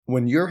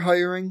When you're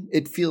hiring,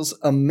 it feels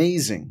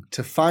amazing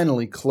to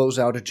finally close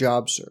out a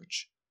job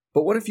search.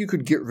 But what if you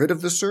could get rid of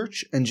the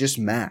search and just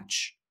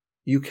match?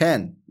 You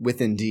can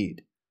with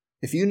Indeed.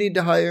 If you need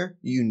to hire,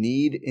 you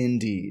need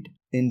Indeed.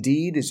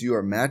 Indeed is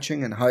your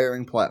matching and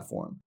hiring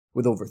platform.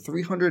 With over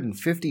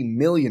 350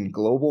 million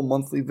global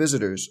monthly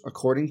visitors,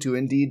 according to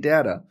Indeed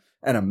data,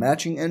 and a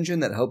matching engine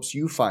that helps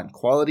you find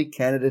quality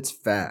candidates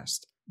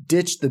fast.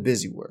 Ditch the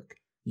busy work.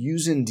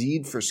 Use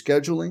Indeed for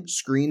scheduling,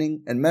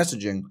 screening, and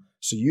messaging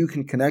so you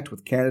can connect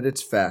with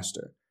candidates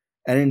faster.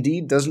 And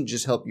Indeed doesn't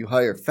just help you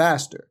hire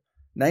faster.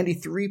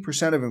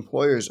 93% of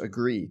employers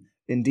agree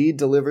Indeed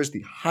delivers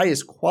the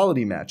highest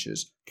quality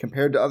matches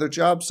compared to other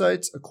job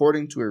sites,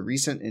 according to a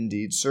recent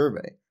Indeed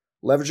survey.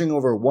 Leveraging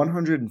over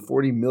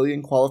 140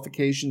 million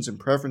qualifications and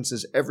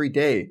preferences every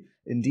day,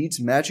 Indeed's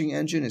matching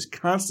engine is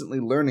constantly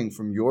learning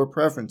from your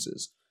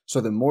preferences, so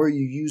the more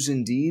you use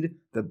Indeed,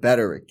 the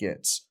better it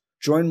gets.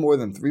 Join more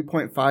than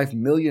 3.5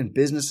 million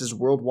businesses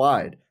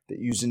worldwide that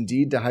use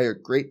Indeed to hire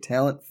great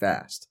talent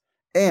fast.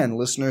 And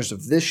listeners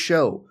of this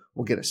show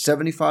will get a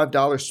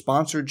 $75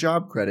 sponsored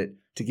job credit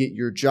to get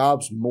your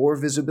jobs more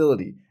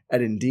visibility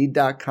at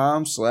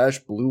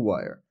Indeed.com/Blue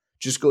Wire.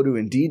 Just go to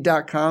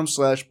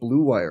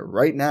Indeed.com/Blue Wire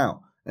right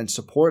now and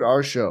support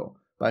our show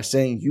by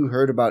saying you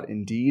heard about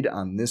Indeed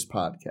on this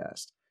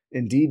podcast.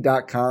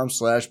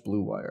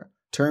 Indeed.com/Blue Wire.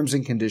 Terms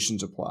and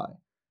conditions apply.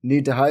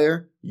 Need to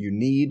hire? You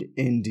need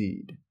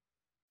Indeed.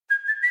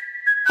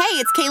 Hey,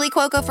 it's Kaylee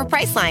Cuoco for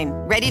Priceline.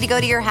 Ready to go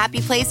to your happy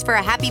place for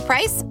a happy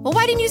price? Well,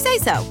 why didn't you say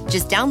so?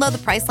 Just download the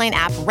Priceline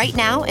app right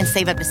now and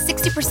save up to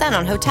 60%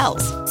 on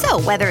hotels.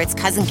 So whether it's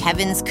Cousin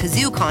Kevin's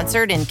Kazoo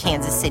Concert in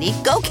Kansas City,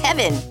 go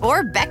Kevin,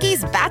 or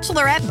Becky's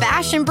Bachelorette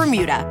Bash in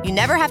Bermuda, you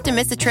never have to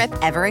miss a trip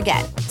ever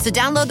again. So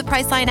download the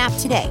Priceline app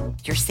today.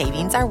 Your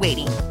savings are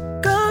waiting.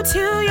 Go to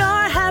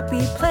your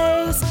happy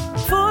place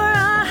for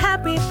a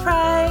happy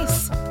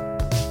price.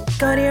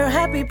 Go to your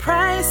happy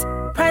price,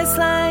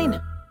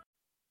 Priceline.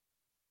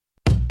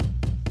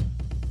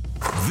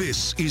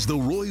 This is the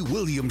Roy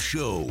Williams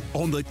Show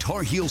on the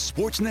Tar Heel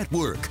Sports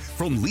Network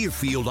from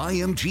Learfield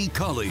IMG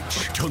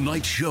College.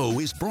 Tonight's show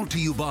is brought to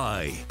you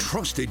by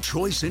Trusted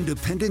Choice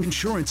Independent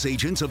Insurance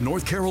Agents of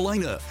North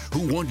Carolina,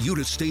 who want you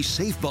to stay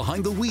safe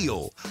behind the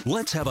wheel.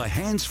 Let's have a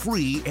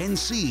hands-free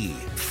NC.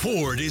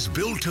 Ford is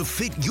built to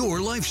fit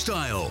your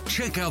lifestyle.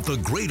 Check out the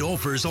great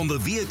offers on the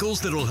vehicles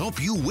that'll help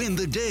you win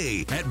the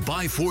day at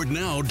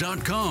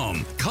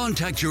buyfordnow.com.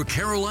 Contact your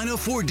Carolina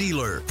Ford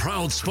dealer,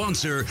 proud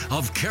sponsor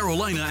of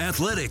Carolina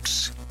Athletics.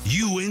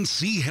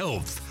 UNC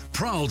Health,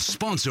 proud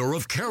sponsor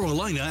of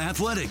Carolina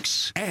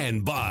Athletics.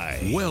 And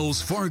by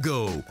Wells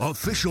Fargo,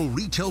 official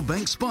retail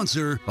bank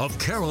sponsor of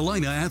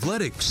Carolina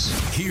Athletics.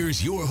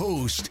 Here's your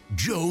host,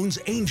 Jones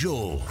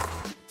Angel.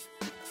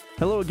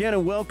 Hello again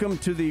and welcome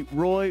to the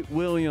Roy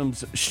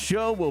Williams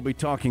Show. We'll be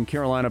talking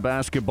Carolina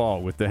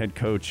basketball with the head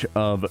coach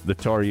of the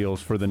Tar Heels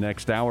for the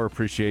next hour.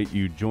 Appreciate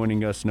you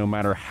joining us no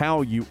matter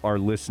how you are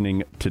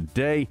listening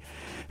today.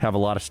 Have a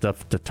lot of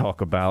stuff to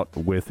talk about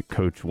with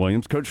Coach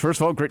Williams. Coach,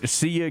 first of all, great to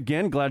see you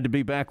again. Glad to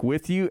be back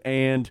with you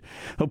and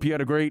hope you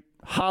had a great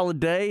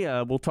holiday.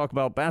 We'll talk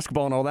about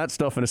basketball and all that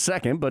stuff in a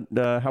second, but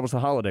how was the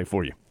holiday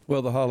for you?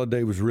 Well, the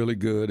holiday was really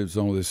good. It was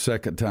only the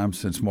second time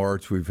since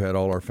March we've had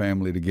all our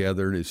family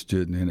together. It's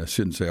just, and I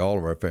shouldn't say all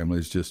of our family.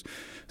 It's just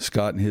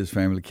Scott and his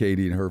family,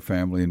 Katie and her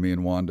family, and me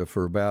and Wanda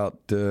for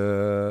about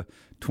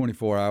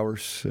 24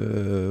 hours,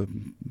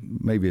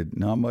 maybe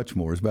not much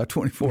more. It's about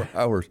 24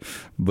 hours,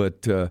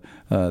 but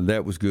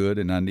that was good,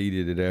 and I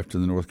needed it after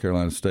the North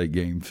Carolina State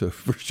game, so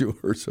for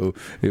sure. So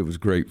it was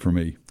great for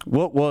me.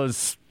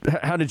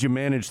 How did you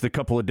manage the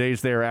couple of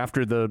days there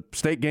after the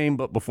state game,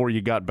 but before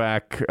you got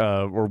back,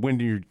 or when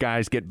do your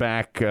guys get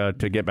back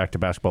to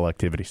basketball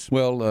activities?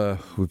 Well,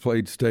 we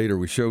played state, or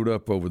we showed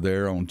up over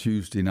there on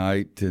Tuesday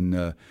night,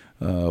 and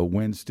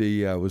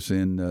Wednesday I was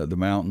in the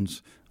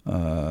mountains.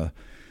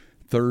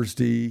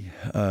 Thursday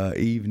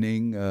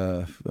evening,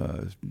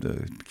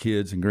 the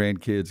kids and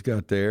grandkids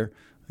got there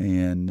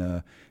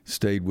and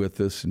stayed with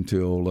us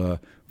until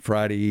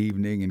Friday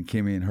evening, and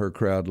Kimmy and her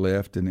crowd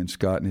left, and then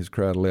Scott and his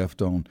crowd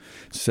left on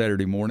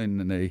Saturday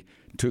morning, and they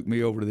took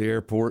me over to the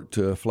airport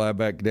to fly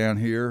back down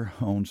here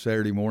on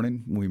Saturday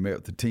morning. We met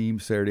with the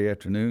team Saturday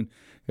afternoon.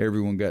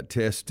 Everyone got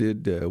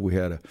tested. We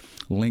had a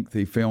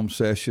lengthy film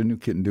session. We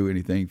couldn't do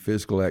anything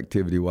physical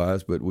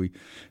activity-wise, but we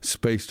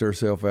spaced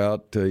ourselves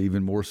out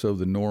even more so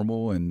than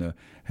normal, and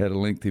had a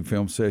lengthy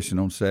film session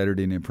on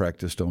Saturday and then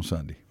practiced on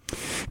Sunday.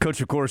 Coach,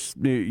 of course,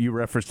 you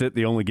referenced it.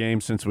 The only game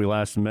since we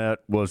last met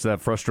was that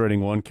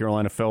frustrating one.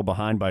 Carolina fell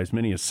behind by as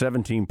many as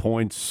 17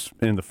 points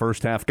in the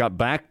first half, got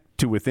back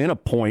to within a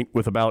point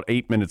with about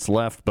 8 minutes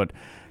left, but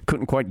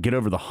couldn't quite get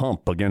over the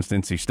hump against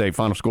NC State.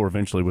 Final score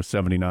eventually was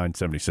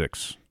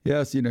 79-76.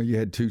 Yes, you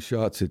had 2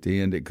 shots at the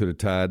end that could have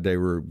tied. They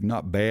were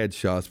not bad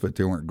shots, but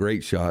they weren't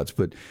great shots.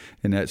 But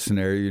in that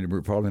scenario,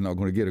 we're probably not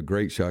going to get a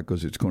great shot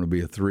because it's going to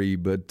be a 3.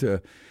 But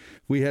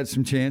we had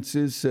some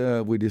chances.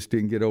 We just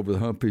didn't get over the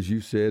hump, as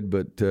you said.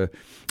 But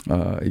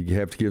you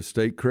have to give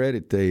State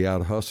credit. They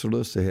out-hustled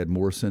us. They had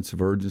more sense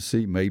of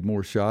urgency, made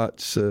more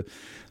shots.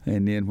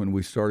 And then when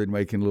we started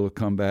making a little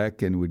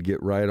comeback and we'd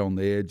get right on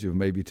the edge of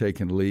maybe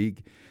taking the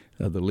lead,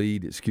 and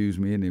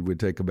then we'd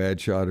take a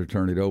bad shot or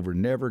turn it over.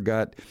 Never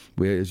got,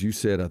 as you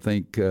said, I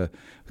think, I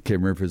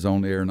can't remember if it was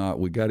on the air or not,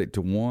 we got it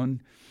to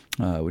 1.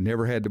 We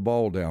never had the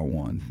ball down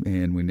 1,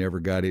 and we never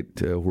got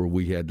it where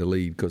we had the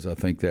lead because I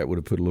think that would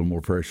have put a little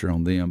more pressure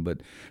on them.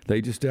 But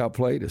they just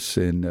outplayed us,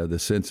 and the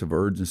sense of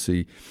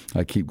urgency,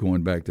 I keep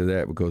going back to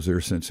that because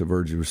their sense of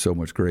urgency was so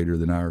much greater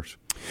than ours.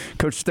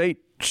 Coach,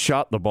 State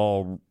shot the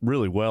ball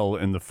really well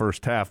in the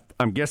first half.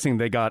 I'm guessing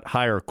they got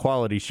higher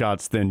quality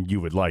shots than you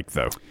would like,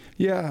 though.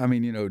 Yeah, I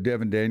mean,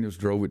 Devin Daniels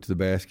drove it to the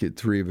basket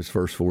 3 of his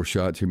first 4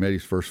 shots. He made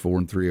his first 4,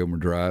 and 3 of them were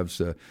drives.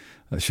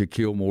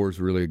 Shaquille Moore's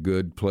really a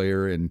good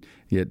player, and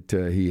yet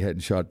he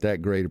hadn't shot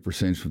that great a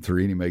percentage from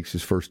 3, and he makes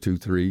his first 2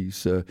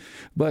 threes.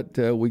 But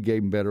we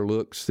gave him better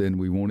looks than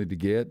we wanted to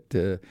give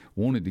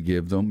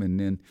them. And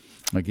then,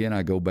 again,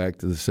 I go back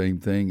to the same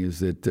thing, is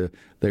that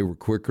they were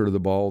quicker to the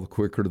ball,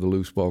 quicker to the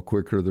loose ball,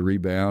 quicker to the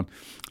rebound.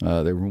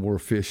 They were more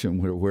efficient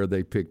where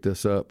they picked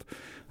us up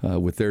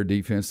with their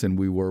defense than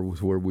we were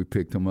with where we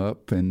picked them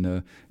up.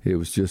 And it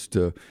was just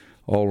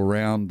all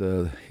around,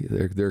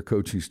 their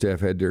coaching staff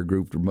had their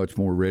group much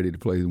more ready to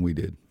play than we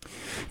did.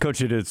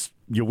 Coach, it is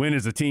you win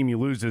as a team, you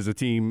lose as a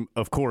team.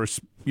 Of course,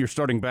 your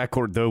starting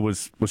backcourt, though,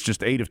 was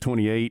just 8 of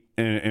 28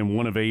 and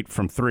 1 of 8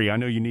 from 3. I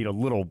know you need a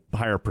little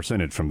higher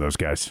percentage from those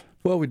guys.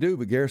 Well, we do,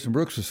 but Garrison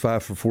Brooks was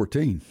 5 for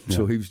 14,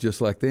 so he was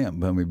just like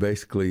them. I mean,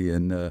 basically,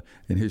 and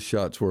his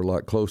shots were a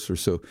lot closer.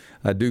 So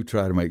I do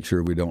try to make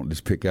sure we don't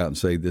just pick out and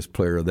say this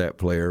player or that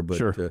player. But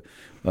sure.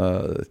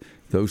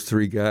 Those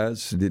 3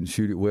 guys didn't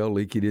shoot it well.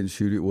 Leakey didn't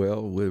shoot it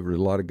well. There were a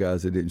lot of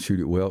guys that didn't shoot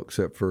it well,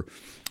 except for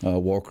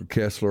Walker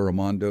Kessler,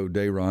 Armando,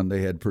 Dayron.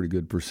 They had pretty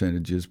good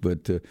percentages.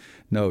 But,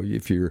 no,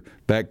 if your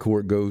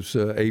backcourt goes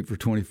 8 for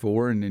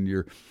 24 and then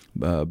your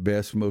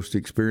best, most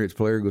experienced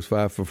player goes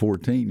 5 for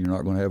 14, you're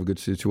not going to have a good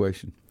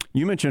situation.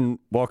 You mentioned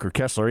Walker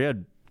Kessler. He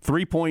had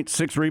 3 points,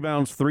 6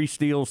 rebounds, 3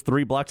 steals,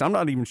 3 blocks. I'm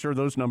not even sure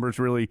those numbers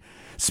really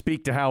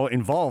speak to how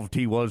involved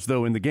he was,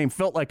 though, in the game.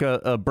 Felt like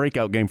a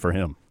breakout game for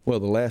him. Well,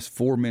 the last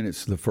 4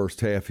 minutes of the first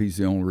half, he's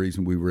the only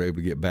reason we were able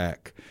to get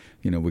back.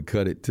 We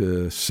cut it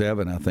to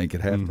 7, I think,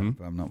 at halftime,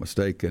 if I'm not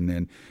mistaken,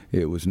 and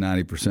it was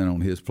 90%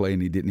 on his play,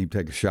 and he didn't even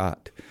take a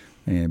shot.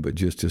 But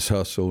just his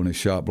hustle and his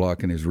shot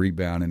blocking, his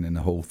rebounding, and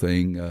the whole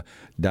thing,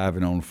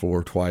 diving on the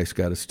floor twice,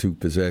 got us 2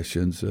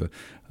 possessions.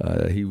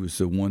 He was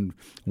the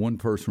one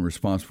person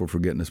responsible for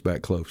getting us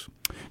back close.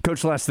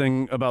 Coach, last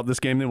thing about this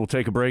game, then we'll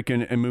take a break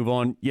and move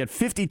on. You had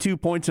 52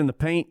 points in the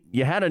paint.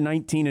 You had a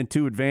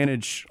 19-2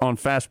 advantage on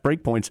fast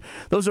break points.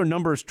 Those are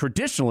numbers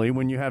traditionally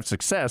when you have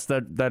success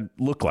that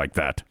look like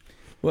that.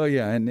 Well,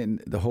 yeah, and then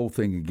the whole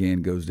thing,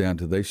 again, goes down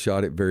to they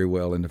shot it very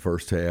well in the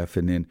first half,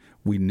 and then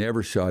we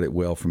never shot it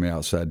well from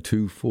outside,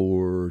 2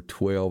 for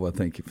 12, I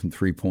think, from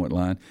three-point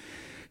line.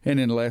 And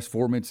in the last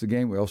 4 minutes of the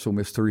game, we also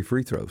missed 3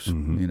 free throws,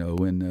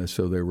 and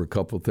so there were a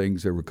couple of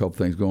things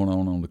going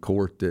on the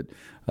court that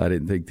I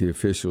didn't think the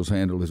officials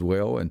handled as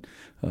well. And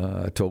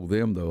I told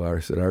them, though, I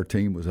said our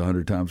team was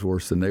 100 times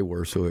worse than they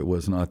were, so it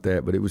was not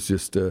that. But it was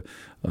just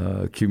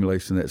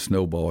accumulation of that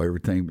snowball.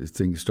 Everything, as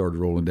things started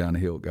rolling down the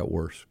hill, it got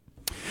worse.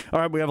 All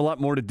right, we have a lot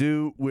more to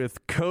do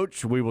with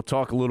Coach. We will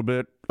talk a little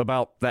bit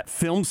about that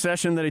film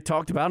session that he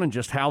talked about and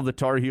just how the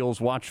Tar Heels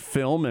watch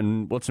film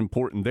and what's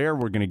important there.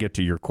 We're going to get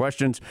to your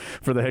questions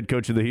for the head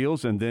coach of the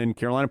Heels, and then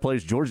Carolina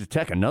plays Georgia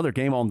Tech, another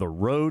game on the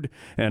road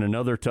and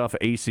another tough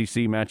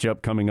ACC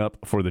matchup coming up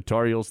for the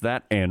Tar Heels.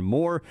 That and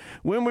more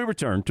when we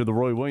return to the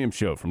Roy Williams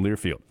Show from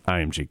Learfield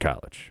IMG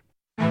College.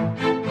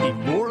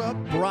 Elora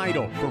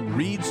Bridal from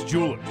Reed's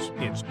Jewelers.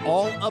 It's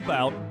all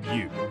about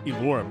you.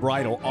 Elora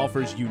Bridal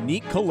offers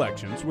unique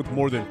collections with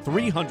more than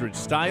 300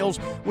 styles,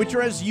 which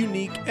are as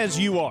unique as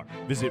you are.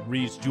 Visit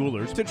Reed's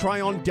Jewelers to try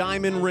on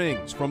diamond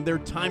rings from their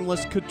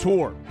timeless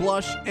couture,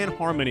 blush, and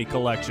harmony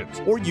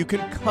collections. Or you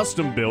can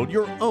custom build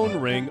your own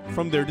ring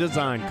from their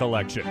design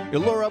collection.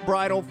 Elora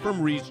Bridal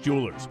from Reed's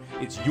Jewelers.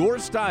 It's your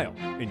style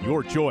and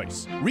your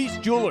choice. Reed's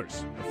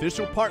Jewelers,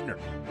 official partner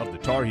of the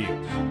Tar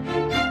Heels.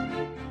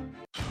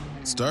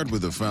 Start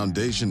with a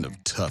foundation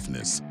of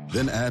toughness,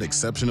 then add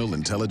exceptional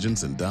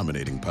intelligence and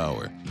dominating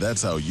power.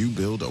 That's how you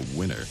build a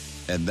winner.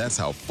 And that's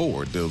how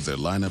Ford builds their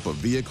lineup of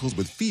vehicles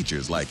with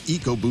features like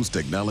EcoBoost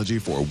technology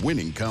for a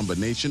winning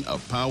combination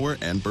of power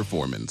and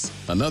performance.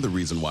 Another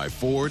reason why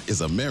Ford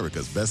is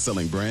America's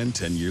best-selling brand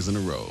 10 years in a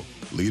row.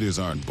 Leaders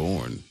aren't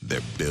born,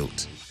 they're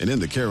built. And in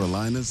the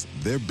Carolinas,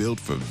 they're built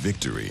for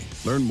victory.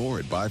 Learn more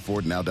at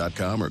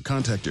buyfordnow.com or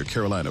contact your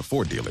Carolina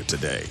Ford dealer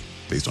today.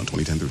 Based on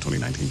 2010 through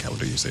 2019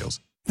 calendar year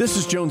sales. This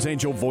is Jones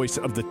Angell, voice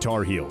of the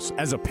Tar Heels.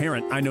 As a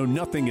parent, I know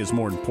nothing is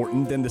more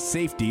important than the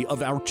safety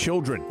of our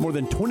children. More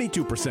than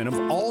 22% of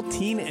all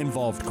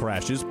teen-involved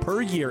crashes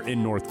per year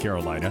in North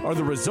Carolina are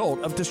the result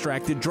of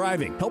distracted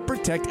driving. Help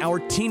protect our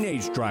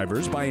teenage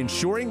drivers by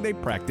ensuring they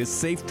practice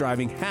safe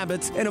driving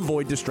habits and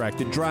avoid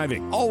distracted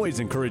driving.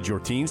 Always encourage your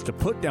teens to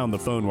put down the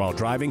phone while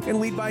driving and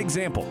lead by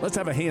example. Let's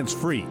have a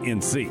hands-free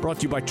NC. Brought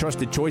to you by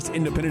Trusted Choice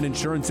Independent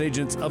Insurance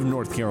Agents of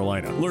North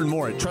Carolina. Learn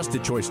more at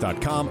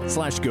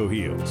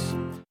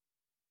trustedchoice.com/GoHeels.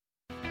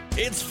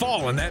 It's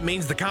fall, and that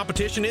means the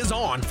competition is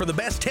on for the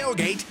best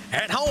tailgate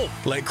at home.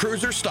 Let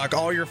Cruisers stock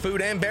all your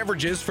food and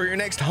beverages for your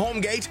next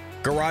home gate,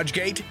 garage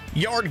gate,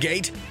 yard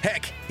gate,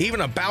 heck, even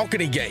a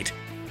balcony gate.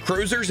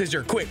 Cruisers is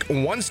your quick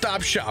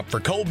one-stop shop for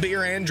cold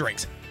beer and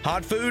drinks,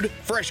 hot food,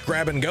 fresh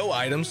grab-and-go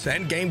items,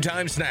 and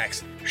game-time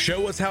snacks.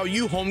 Show us how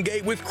you home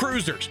gate with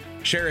Cruisers.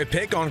 Share a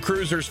pic on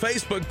Cruisers'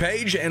 Facebook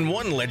page, and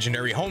one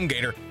legendary home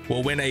gator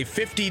will win a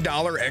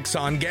 $50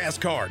 Exxon gas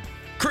card.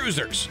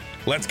 Cruisers,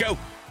 let's go.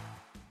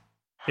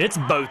 It's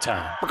bow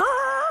time.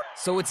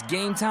 So it's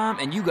game time,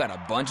 and you got a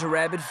bunch of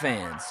rabid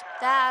fans.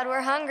 Dad, we're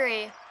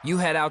hungry. You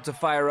head out to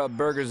fire up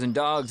burgers and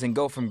dogs and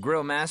go from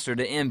grill master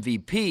to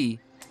MVP.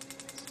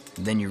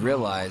 Then you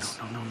realize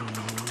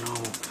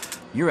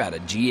you're out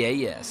of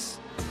gas.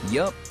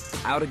 Yup,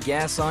 out of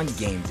gas on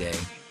game day.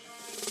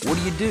 What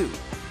do?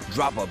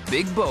 Drop a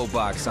big bow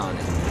box on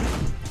it.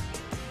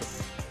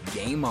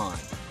 Game on.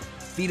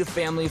 Feed a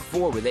family of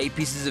 4 with 8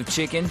 pieces of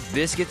chicken,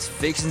 biscuits,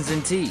 fixins,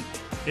 and tea.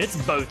 It's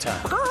bow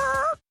time.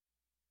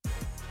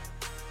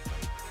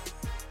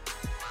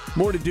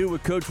 More to do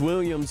with Coach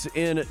Williams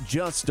in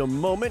just a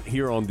moment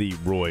here on the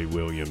Roy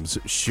Williams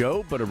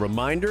Show. But a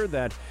reminder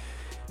that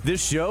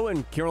this show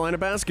and Carolina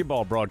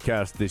basketball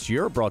broadcast this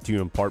year are brought to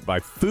you in part by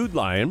Food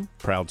Lion,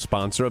 proud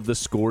sponsor of the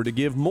Score to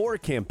Give More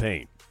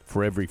campaign.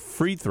 For every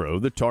free throw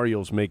the Tar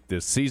Heels make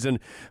this season,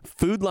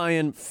 Food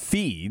Lion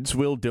Feeds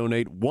will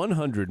donate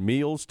 100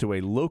 meals to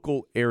a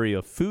local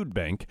area food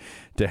bank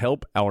to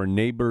help our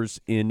neighbors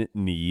in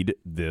need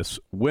this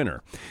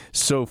winter.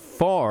 So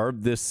far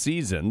this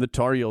season, the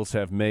Tar Heels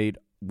have made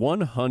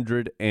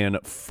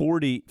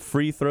 140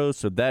 free throws,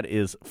 so that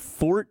is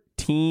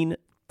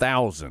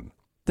 14,000.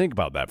 Think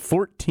about that,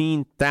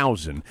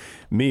 14,000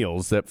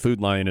 meals that Food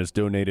Lion has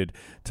donated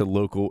to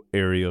local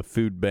area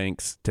food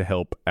banks to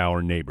help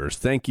our neighbors.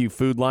 Thank you,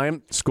 Food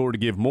Lion. Score to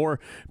Give More,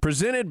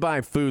 presented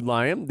by Food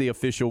Lion, the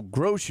official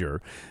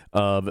grocer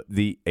of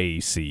the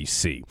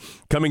ACC.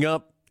 Coming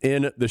up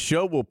in the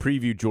show, we'll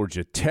preview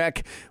Georgia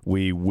Tech.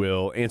 We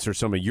will answer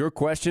some of your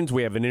questions.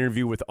 We have an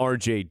interview with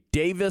R.J.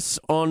 Davis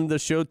on the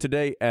show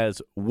today as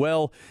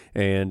well,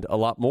 and a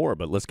lot more.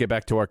 But let's get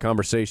back to our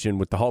conversation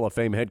with the Hall of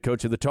Fame head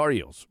coach of the Tar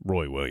Heels,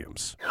 Roy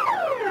Williams.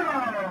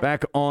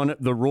 Back on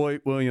the Roy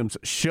Williams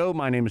Show,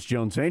 my name is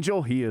Jones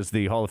Angell. He is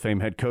the Hall of Fame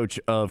head coach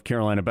of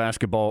Carolina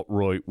basketball,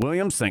 Roy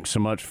Williams. Thanks so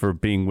much for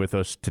being with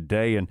us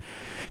today. And,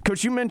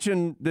 Coach, you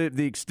mentioned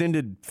the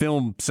extended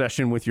film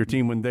session with your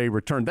team when they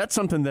returned. That's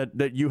something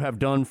that you have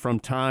done from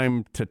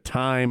time to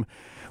time.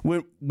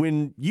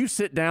 When you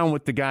sit down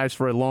with the guys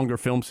for a longer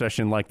film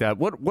session like that,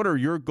 what are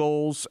your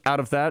goals out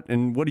of that,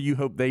 and what do you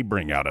hope they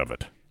bring out of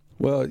it?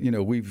 Well,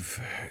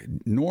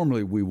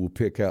 normally we will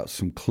pick out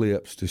some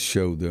clips to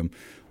show them,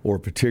 or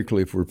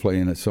particularly if we're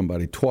playing at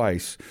somebody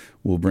twice,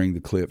 we'll bring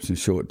the clips and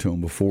show it to them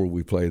before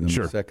we play them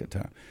the second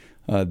time.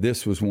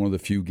 This was one of the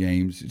few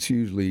games. It's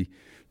usually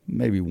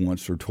maybe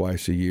once or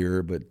twice a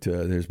year, but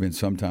there's been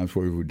some times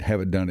where we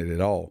haven't done it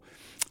at all.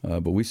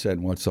 But we sat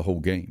and watched the whole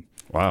game.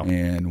 Wow.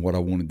 And what I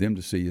wanted them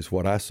to see is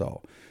what I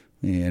saw.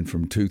 And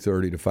from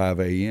 2:30 to 5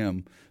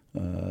 a.m.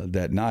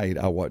 That night,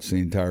 I watched the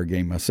entire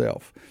game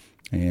myself.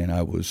 And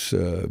I was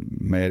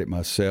mad at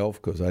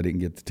myself because I didn't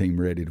get the team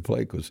ready to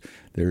play, because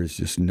there is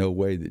just no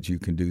way that you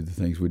can do the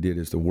things we did.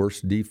 It's the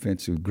worst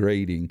defensive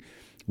grading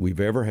we've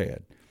ever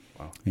had.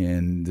 Wow.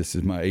 And this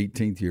is my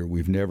 18th year.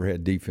 We've never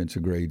had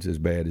defensive grades as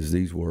bad as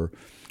these were.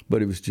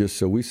 But it was just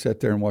so we sat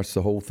there and watched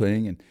the whole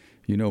thing. And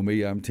you know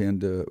me, I tend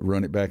to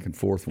run it back and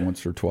forth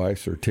once or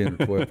twice or 10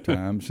 or 12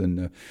 times.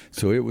 And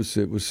so it was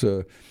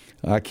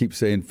I keep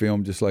saying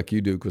film just like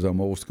you do because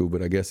I'm old school,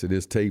 but I guess it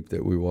is tape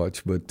that we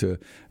watch. But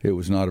it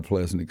was not a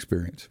pleasant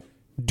experience.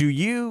 Do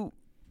you,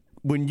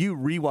 when you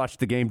rewatch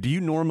the game, do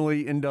you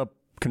normally end up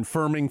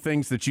confirming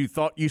things that you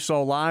thought you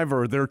saw live,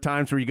 or are there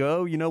times where you go,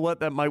 oh, you know what,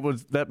 that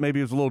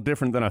maybe was a little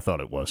different than I thought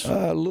it was?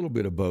 A little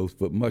bit of both,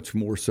 but much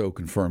more so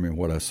confirming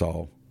what I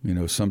saw.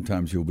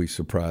 Sometimes you'll be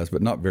surprised,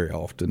 but not very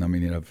often. I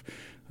mean, I've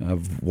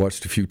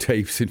watched a few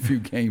tapes and a few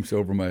games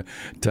over my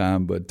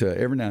time, but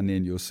every now and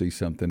then you'll see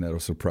something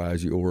that'll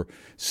surprise you, or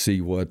see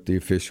what the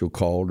official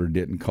called or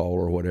didn't call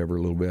or whatever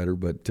a little better.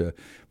 But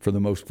for the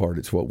most part,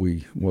 it's what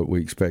we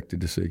expected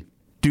to see.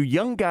 Do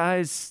young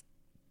guys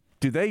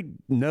do they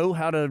know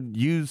how to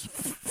use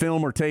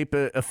film or tape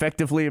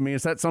effectively? I mean,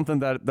 is that something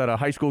that a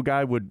high school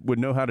guy would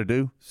know how to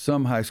do?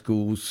 Some high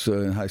schools,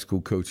 high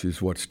school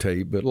coaches watch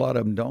tape, but a lot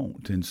of them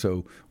don't. And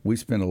so we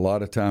spend a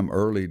lot of time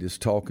early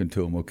just talking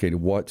to them, okay, to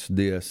watch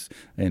this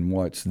and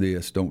watch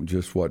this. Don't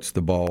just watch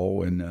the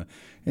ball. And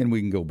we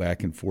can go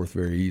back and forth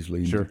very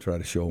easily and try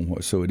to show them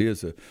what. So it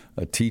is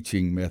a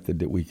teaching method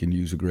that we can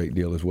use a great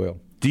deal as well.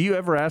 Do you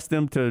ever ask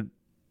them to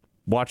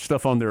watch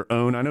stuff on their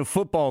own? I know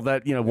football,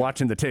 that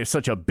watching the tape is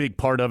such a big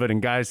part of it,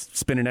 and guys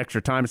spending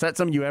extra time. Is that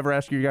something you ever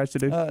ask your guys to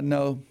do?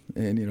 No,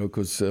 and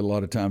because a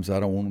lot of times I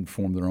don't want them to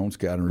form their own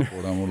scouting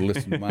report. I want to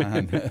listen to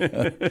mine.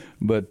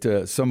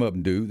 But some of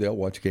them do. They'll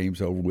watch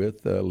games over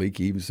with.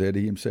 Leakey even said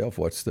he himself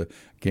watched the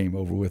game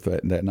over with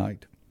that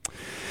night.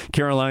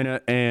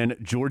 Carolina and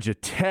Georgia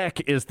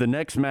Tech is the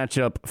next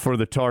matchup for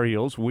the Tar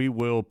Heels. We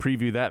will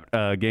preview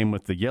that game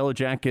with the Yellow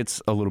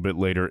Jackets a little bit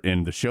later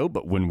in the show,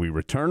 but when we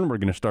return, we're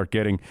going to start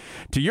getting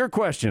to your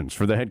questions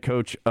for the head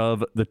coach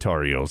of the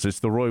Tar Heels. It's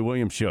the Roy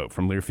Williams Show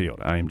from Learfield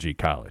IMG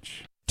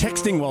College.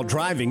 Texting while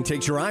driving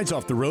takes your eyes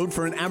off the road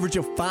for an average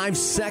of 5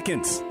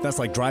 seconds. That's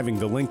like driving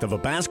the length of a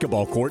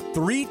basketball court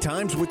 3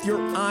 times with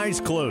your eyes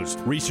closed.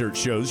 Research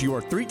shows you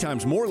are 3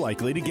 times more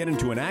likely to get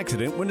into an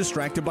accident when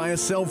distracted by a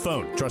cell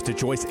phone. Trusted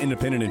Choice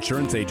independent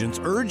insurance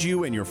agents urge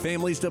you and your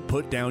families to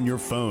put down your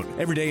phone.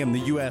 Every day in the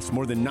U.S.,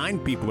 more than 9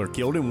 people are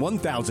killed and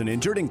 1,000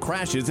 injured in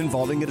crashes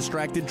involving a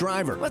distracted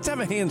driver. Let's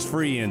have a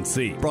hands-free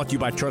NC. Brought to you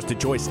by Trusted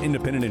Choice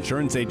independent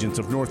insurance agents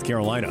of North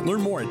Carolina.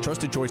 Learn more at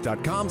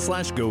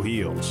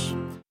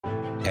trustedchoice.com/GoHeels.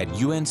 At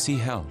UNC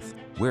Health,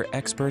 we're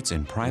experts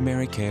in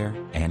primary care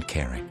and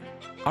caring.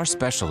 Our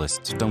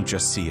specialists don't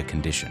just see a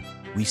condition.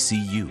 We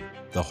see you,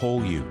 the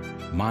whole you,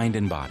 mind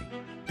and body.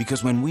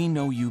 Because when we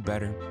know you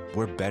better,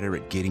 we're better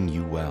at getting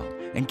you well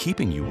and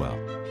keeping you well.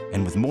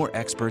 And with more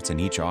experts in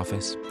each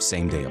office,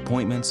 same-day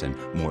appointments, and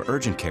more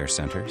urgent care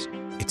centers,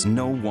 it's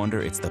no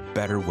wonder it's the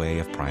better way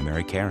of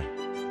primary caring.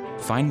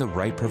 Find the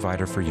right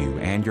provider for you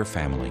and your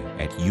family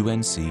at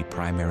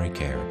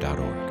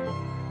uncprimarycare.org.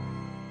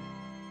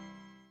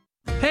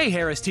 Hey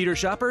Harris Teeter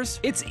shoppers,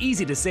 it's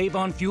easy to save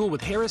on fuel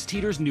with Harris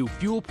Teeter's new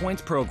Fuel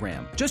Points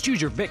program. Just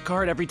use your VIC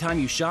card every time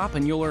you shop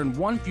and you'll earn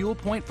 1 fuel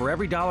point for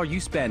every $1 you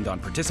spend on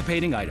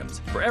participating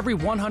items. For every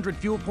 100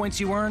 fuel points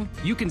you earn,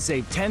 you can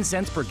save 10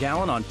 cents per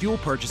gallon on fuel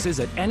purchases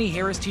at any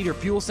Harris Teeter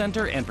fuel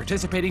center and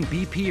participating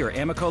BP or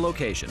Amoco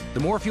location. The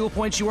more fuel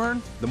points you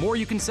earn, the more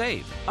you can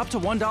save. Up to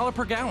 $1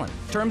 per gallon.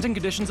 Terms and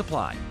conditions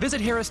apply.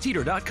 Visit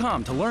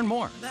harristeeter.com to learn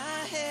more. My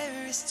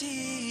Harris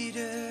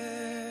Teeter.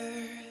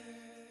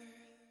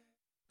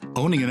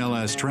 Owning an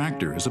LS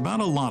tractor is about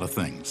a lot of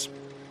things.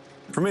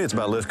 For me, it's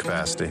about lift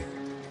capacity.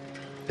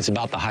 It's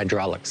about the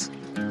hydraulics.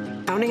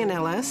 Owning an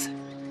LS,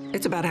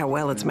 it's about how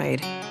well it's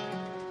made.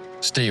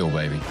 Steel,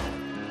 baby.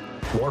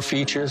 More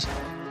features.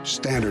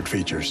 Standard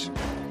features.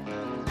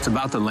 It's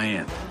about the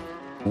land.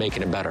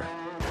 Making it better.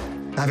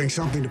 Having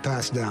something to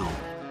pass down.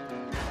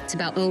 It's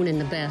about owning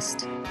the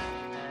best.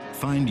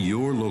 Find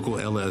your local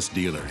LS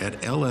dealer at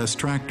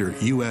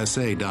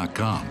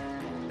lstractorusa.com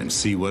and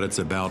see what it's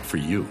about for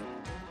you.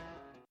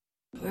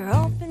 We're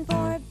open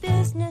for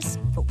business,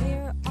 but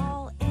we're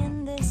all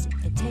in this.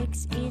 It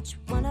takes each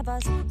one of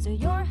us, so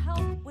your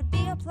help would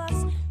be a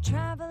plus.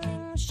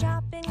 Traveling,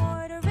 shopping,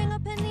 ordering a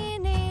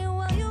panini.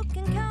 Well, you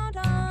can count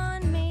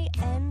on me,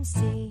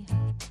 MC.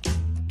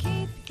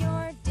 Keep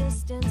your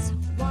distance,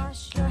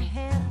 wash your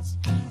hands.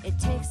 It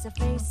takes a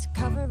face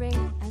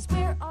covering, as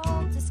we're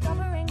all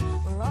discovering.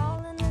 We're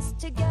all in this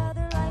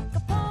together like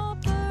a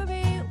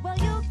potpourri. Well,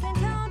 you can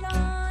count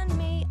on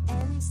me,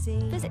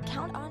 MC. Visit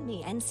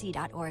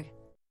countonmenc.org.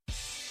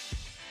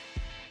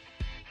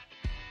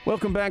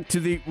 Welcome back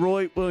to the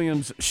Roy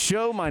Williams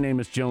Show. My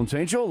name is Jones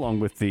Angel, along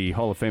with the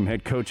Hall of Fame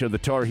head coach of the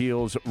Tar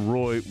Heels,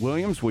 Roy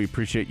Williams. We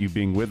appreciate you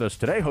being with us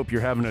today. Hope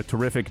you're having a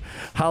terrific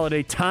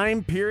holiday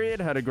time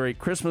period. Had a great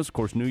Christmas. Of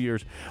course, New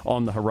Year's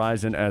on the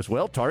horizon as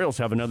well. Tar Heels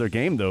have another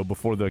game, though,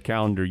 before the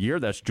calendar year.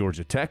 That's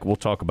Georgia Tech. We'll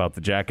talk about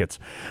the Jackets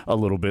a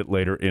little bit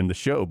later in the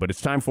show. But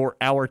it's time for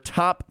our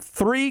top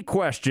 3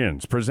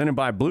 questions, presented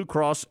by Blue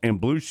Cross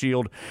and Blue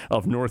Shield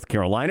of North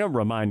Carolina,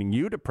 reminding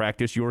you to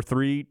practice your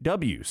 3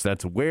 W's.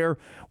 That's wear,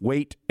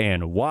 wait,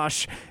 and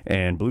wash.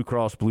 And Blue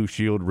Cross Blue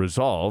Shield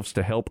resolves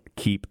to help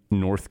keep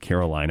North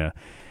Carolina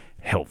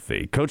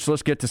healthy. Coach,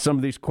 let's get to some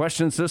of these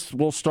questions.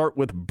 We'll start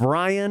with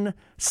Brian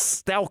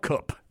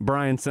Stalkup.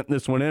 Brian sent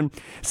this one in.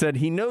 Said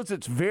he knows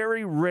it's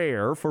very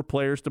rare for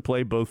players to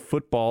play both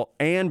football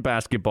and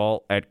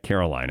basketball at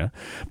Carolina.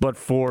 But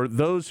for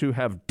those who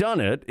have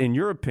done it, in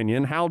your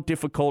opinion, how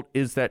difficult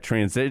is that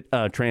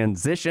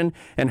transition,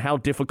 and how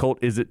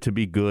difficult is it to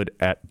be good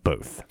at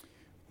both?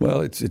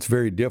 Well, it's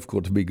very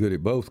difficult to be good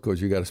at both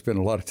because you got to spend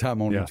a lot of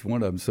time on each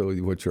one of them. So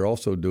what you're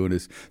also doing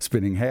is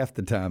spending half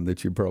the time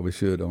that you probably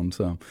should on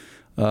some.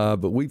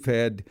 But we've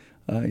had,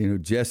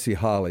 Jesse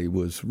Holley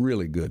was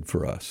really good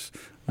for us.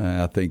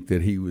 I think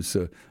that he was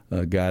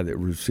a guy that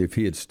was, if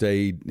he had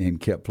stayed and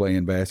kept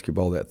playing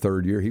basketball that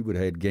third year, he would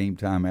have had game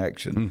time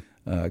action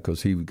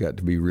because he got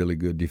to be really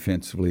good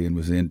defensively and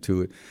was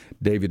into it.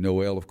 David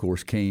Noel, of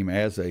course, came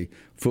as a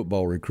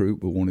football recruit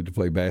but wanted to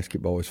play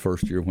basketball his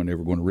first year when they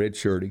were going to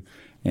redshirt him.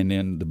 And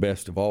then the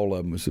best of all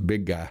of them was the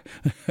big guy.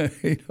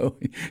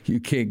 You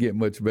can't get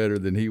much better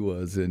than he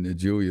was. And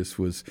Julius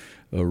was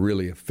a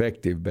really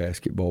effective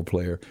basketball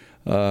player.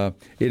 It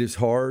is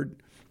hard.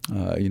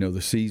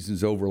 The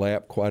seasons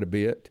overlap quite a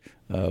bit.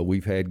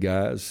 We've had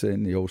guys,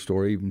 and the old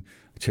story, even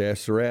Chaz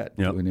Surratt.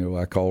 Yep.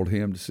 I called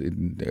him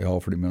and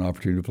offered him an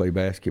opportunity to play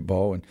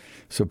basketball, and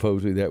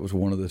supposedly that was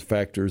one of the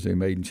factors they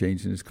made in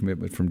changing his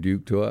commitment from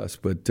Duke to us.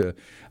 But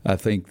I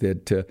think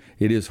that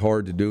it is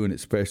hard to do, and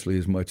especially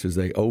as much as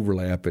they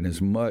overlap and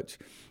as much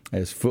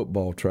as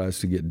football tries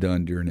to get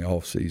done during the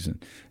off season.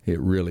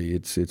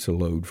 It's a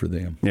load for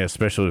them. Yeah,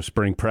 especially with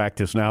spring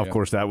practice now. Of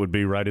course, that would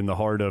be right in the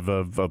heart of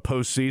a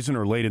postseason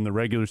or late in the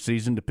regular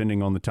season,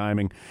 depending on the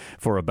timing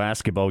for a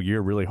basketball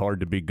year. Really hard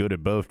to be good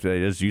at both.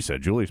 As you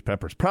said, Julius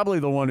Pepper's probably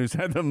the one who's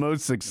had the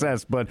most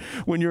success. But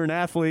when you're an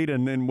athlete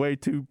and then weigh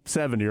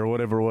 270 or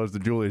whatever it was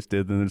that Julius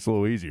did, then it's a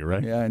little easier,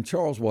 right? Yeah, and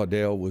Charles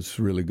Waddell was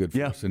really good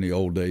for us in the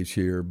old days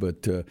here.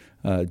 But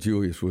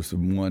Julius was the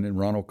one, and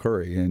Ronald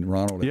Curry, and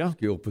Ronald at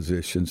skill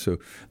position. So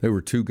there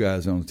were two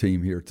guys on the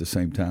team here at the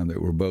same time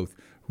that were both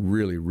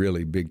really,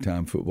 really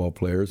big-time football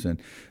players.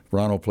 And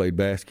Ronald played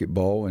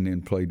basketball and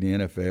then played in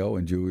the NFL,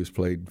 and Julius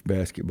played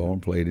basketball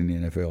and played in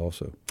the NFL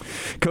also.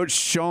 Coach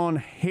Sean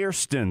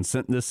Hairston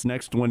sent this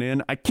next one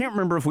in. I can't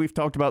remember if we've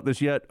talked about this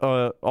yet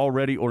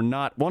already or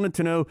not. Wanted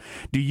to know,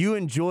 do you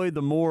enjoy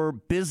the more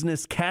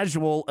business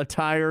casual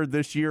attire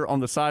this year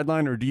on the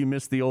sideline, or do you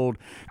miss the old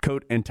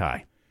coat and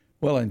tie?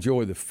 Well, I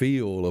enjoy the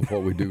feel of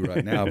what we do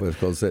right now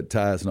because that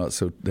tie is not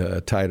so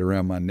tight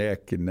around my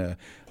neck and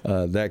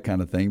that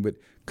kind of thing. But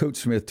Coach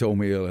Smith told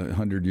me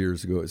 100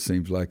 years ago, it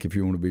seems like if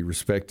you want to be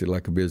respected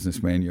like a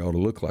businessman, you ought to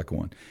look like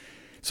one.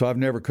 So I've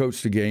never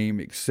coached a game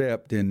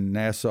except in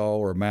Nassau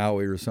or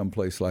Maui or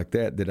someplace like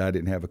that I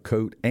didn't have a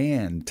coat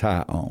and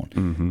tie on.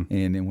 Mm-hmm.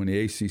 And then when the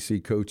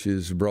ACC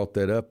coaches brought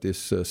that up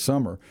this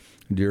summer,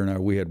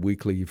 we had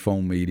weekly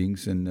phone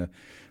meetings and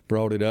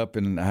brought it up,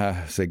 and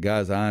I said,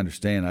 guys, I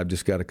understand. I've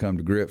just got to come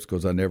to grips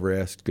because I never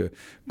asked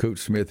Coach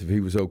Smith if he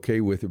was okay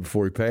with it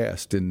before he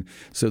passed. And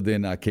so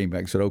then I came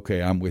back and said,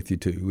 okay, I'm with you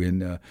too.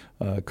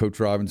 And Coach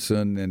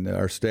Robinson and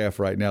our staff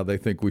right now, they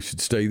think we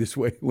should stay this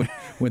way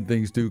when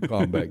things do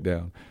calm back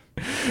down.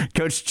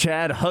 Coach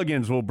Chad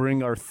Huggins will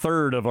bring our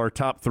third of our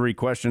top three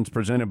questions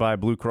presented by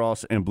Blue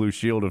Cross and Blue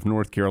Shield of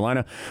North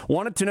Carolina.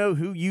 Wanted to know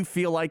who you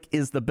feel like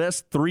is the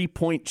best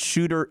three-point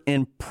shooter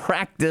in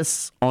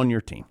practice on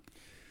your team.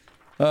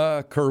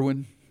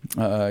 Kerwin,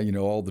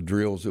 all the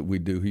drills that we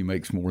do, he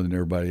makes more than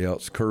everybody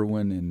else.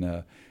 Kerwin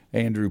and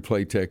Andrew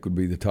Platek would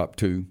be the top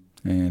two,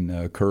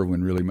 and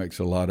Kerwin really makes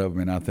a lot of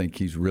them, and I think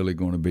he's really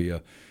going to be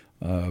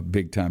a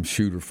big-time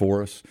shooter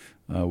for us.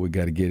 We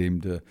got to get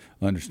him to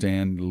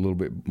understand a little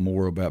bit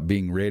more about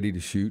being ready to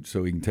shoot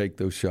so he can take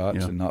those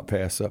shots and not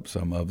pass up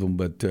some of them.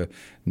 But,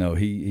 no,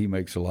 he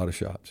makes a lot of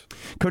shots.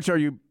 Coach, are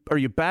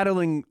you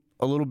battling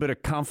a little bit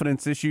of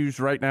confidence issues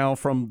right now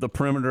from the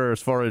perimeter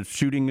as far as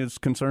shooting is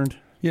concerned?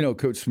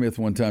 Coach Smith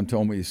one time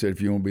told me, he said, if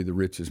you want to be the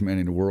richest man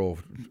in the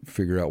world,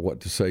 figure out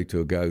what to say to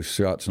a guy whose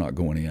shot's not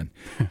going in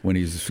when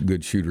he's a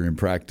good shooter in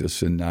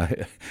practice. And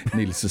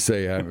needless to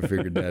say, I haven't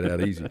figured that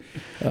out easy.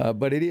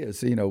 But it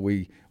is,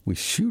 we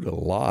shoot a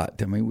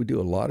lot. I mean, we do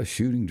a lot of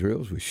shooting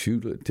drills. We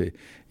shoot it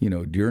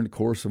during the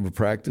course of a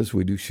practice.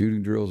 We do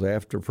shooting drills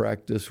after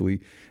practice. We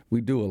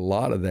do a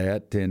lot of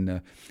that.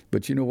 And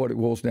but you know what it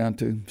boils down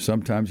to?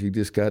 Sometimes you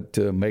just got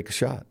to make a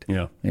shot.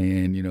 Yeah.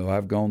 And,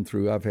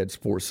 I've had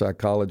sports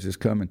psychologists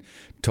come and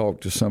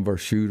talk to some of our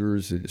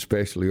shooters,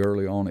 especially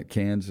early on at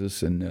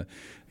Kansas. And,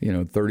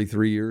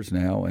 33 years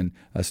now, and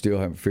I still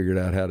haven't figured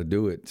out how to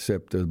do it,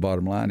 except the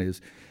bottom line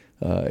is,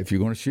 if you're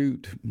going to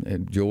shoot,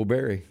 and Joel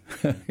Berry,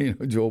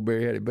 Joel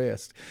Berry had it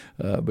best.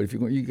 But if you're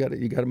going, you got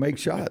to make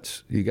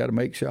shots. You got to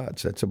make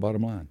shots. That's the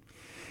bottom line.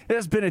 It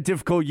has been a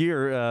difficult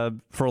year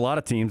for a lot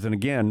of teams. And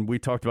again, we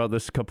talked about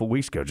this a couple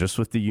weeks ago, just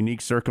with the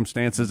unique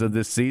circumstances of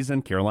this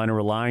season. Carolina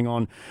relying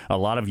on a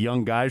lot of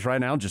young guys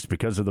right now just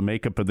because of the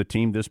makeup of the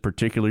team this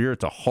particular year.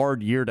 It's a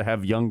hard year to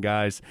have young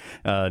guys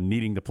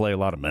needing to play a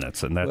lot of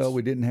minutes. And well,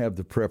 we didn't have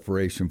the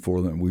preparation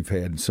for them we've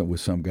had with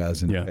some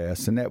guys in the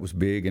past. And that was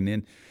big. And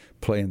then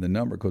playing the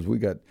number, because we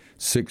got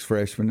 6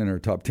 freshmen in our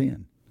top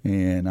 10.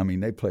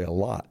 And, they play a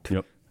lot.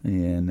 Yep.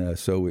 And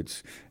so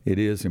it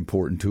is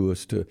important to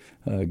us to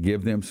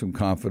give them some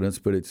confidence,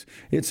 but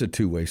it's a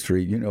two-way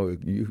street.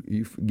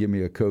 You give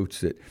me a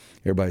coach that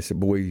everybody said,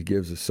 boy, he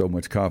gives us so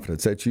much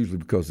confidence. That's usually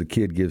because the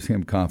kid gives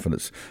him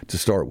confidence to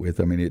start with.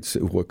 It's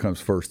what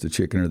comes first, the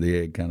chicken or the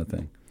egg kind of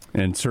thing.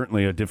 And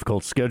certainly a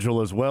difficult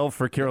schedule as well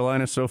for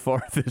Carolina so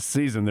far this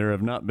season. There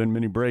have not been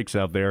many breaks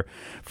out there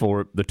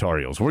for the Tar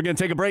Heels. We're going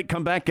to take a break,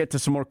 come back, get to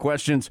some more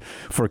questions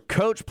for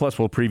Coach, plus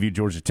we'll preview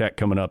Georgia Tech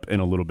coming up in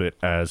a little bit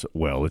as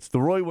well. It's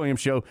the Roy Williams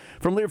Show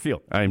from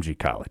Learfield, IMG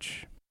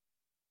College.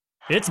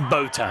 It's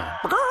bow time.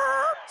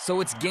 So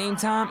it's game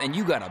time, and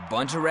you got a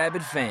bunch of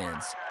rabid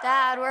fans.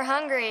 Dad, we're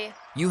hungry.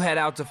 You head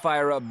out to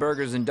fire up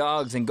Burgers and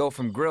Dogs and go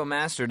from Grill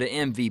Master to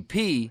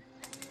MVP.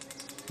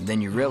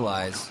 Then you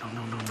realize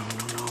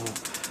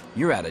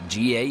you're out of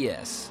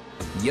GAS.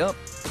 Yup,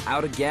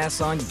 out of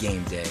gas on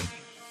game day.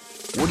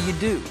 What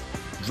do?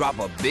 Drop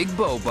a big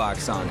bow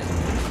box on it.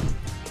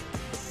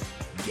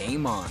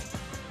 Game on.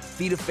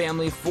 Feed a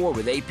family of 4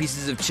 with 8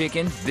 pieces of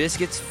chicken,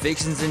 biscuits,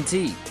 fixins, and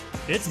tea.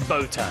 It's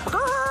bow time.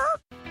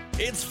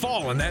 It's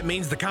fall, and that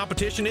means the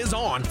competition is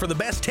on for the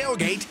best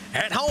tailgate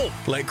at home.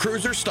 Let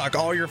Cruiser stock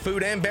all your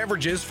food and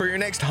beverages for your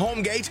next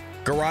home gate,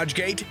 garage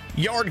gate,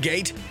 yard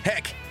gate,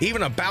 heck,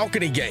 even a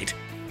balcony gate.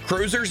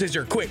 Cruisers is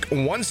your quick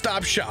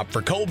one-stop shop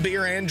for cold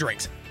beer and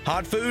drinks,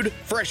 hot food,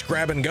 fresh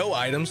grab-and-go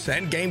items,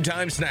 and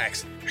game-time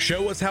snacks.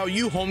 Show us how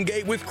you home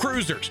gate with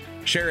Cruisers.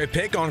 Share a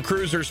pic on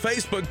Cruiser's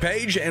Facebook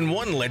page, and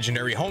one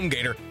legendary home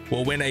gator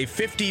will win a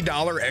 $50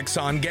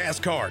 Exxon gas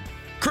card.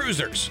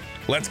 Cruisers,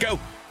 let's go.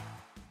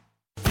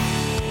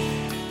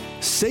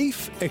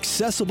 Safe,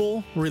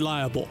 accessible,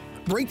 reliable.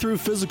 Breakthrough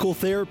Physical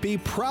Therapy,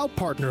 proud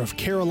partner of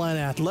Carolina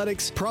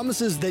Athletics,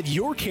 promises that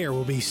your care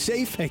will be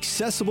safe,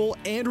 accessible,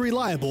 and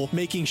reliable,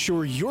 making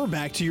sure you're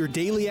back to your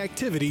daily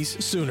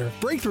activities sooner.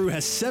 Breakthrough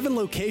has 7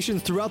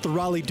 locations throughout the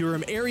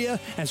Raleigh-Durham area,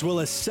 as well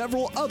as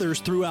several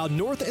others throughout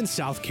North and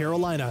South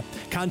Carolina.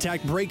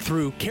 Contact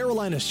Breakthrough,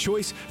 Carolina's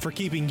choice for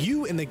keeping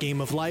you in the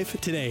game of life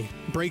today.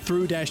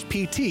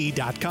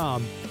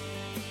 Breakthrough-pt.com.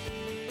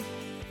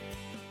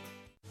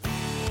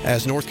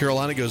 As North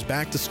Carolina goes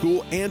back to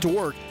school and to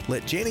work,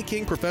 let Janney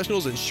King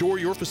Professionals ensure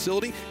your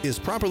facility is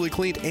properly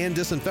cleaned and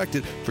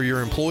disinfected for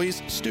your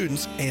employees,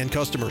 students, and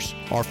customers.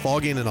 Our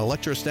fogging and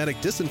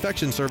electrostatic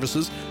disinfection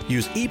services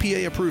use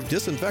EPA-approved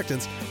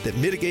disinfectants that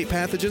mitigate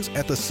pathogens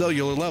at the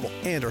cellular level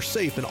and are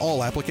safe in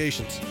all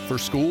applications. For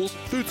schools,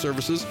 food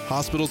services,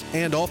 hospitals,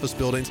 and office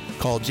buildings,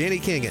 call Janney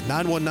King at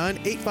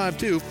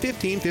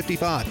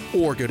 919-852-1555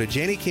 or go to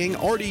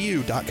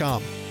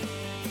JanneyKingRDU.com.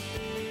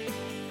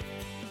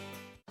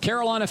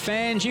 Carolina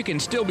fans, you can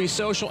still be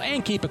social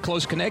and keep a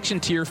close connection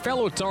to your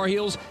fellow Tar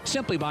Heels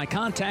simply by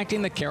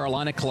contacting the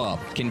Carolina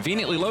Club.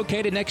 Conveniently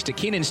located next to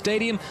Kenan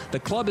Stadium, the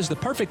club is the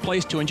perfect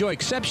place to enjoy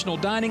exceptional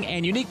dining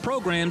and unique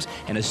programs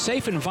in a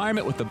safe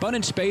environment with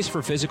abundant space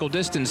for physical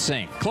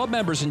distancing. Club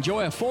members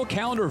enjoy a full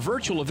calendar of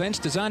virtual events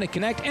designed to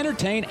connect,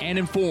 entertain, and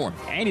inform.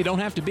 And you don't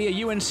have to be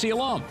a UNC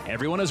alum.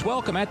 Everyone is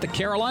welcome at the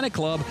Carolina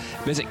Club.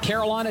 Visit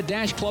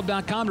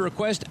carolina-club.com to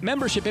request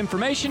membership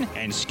information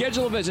and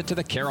schedule a visit to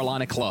the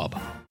Carolina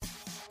Club.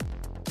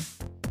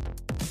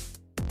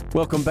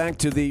 Welcome back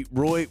to the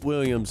Roy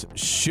Williams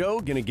Show.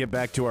 Going to get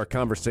back to our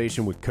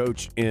conversation with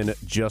Coach in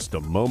just a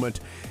moment.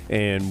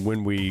 And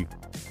when we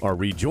are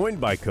rejoined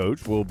by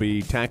Coach, we'll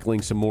be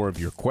tackling some more of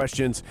your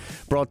questions.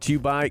 Brought to you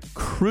by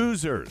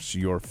Cruisers,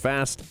 your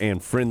fast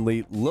and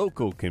friendly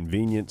local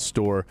convenience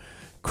store.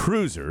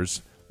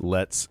 Cruisers,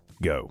 let's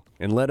go.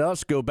 And let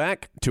us go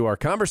back to our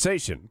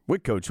conversation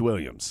with Coach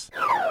Williams.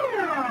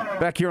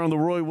 Back here on the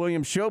Roy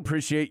Williams Show,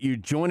 appreciate you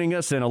joining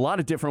us in a lot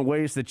of different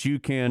ways that you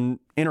can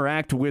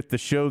interact with the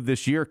show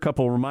this year. A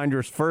couple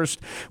reminders.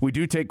 First, we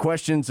do take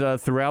questions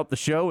throughout the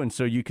show, and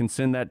so you can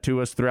send that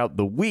to us throughout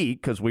the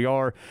week because we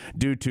are,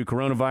 due to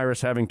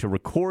coronavirus, having to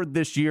record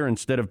this year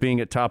instead of being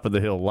at Top of the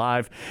Hill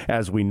live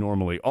as we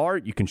normally are.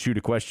 You can shoot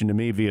a question to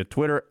me via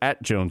Twitter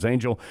at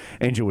JonesAngel,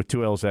 Angel with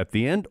 2 L's at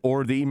the end,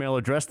 or the email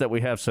address that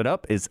we have set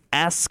up is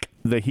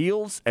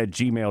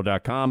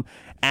asktheheels@gmail.com,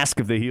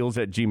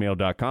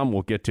 askoftheheels@gmail.com.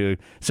 We'll get to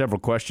several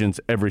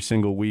questions every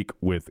single week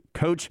with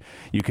Coach.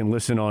 You can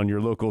listen on your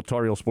local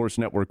Tar Heel Sports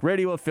Network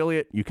radio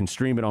affiliate. You can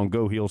stream it on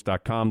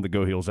GoHeels.com, the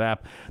Go Heels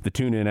app, the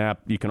TuneIn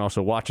app. You can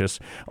also watch us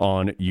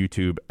on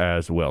YouTube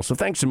as well. So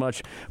thanks so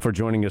much for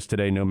joining us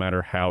today, no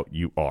matter how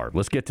you are.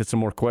 Let's get to some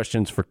more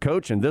questions for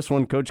Coach. And this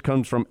one, Coach,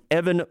 comes from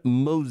Evan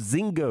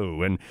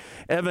Mozingo. And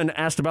Evan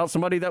asked about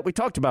somebody that we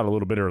talked about a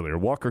little bit earlier,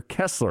 Walker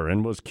Kessler,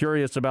 and was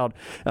curious about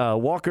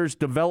Walker's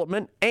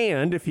development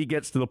and if he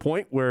gets to the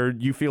point where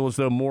you feel as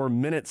though more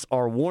minutes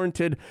are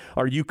warranted.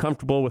 Are you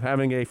comfortable with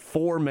having a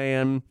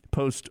 4-man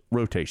post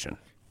rotation?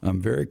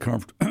 I'm very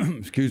comfortable.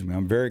 Excuse me.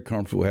 I'm very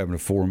comfortable having a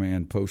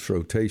 4-man post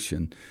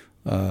rotation.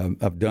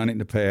 I've done it in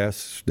the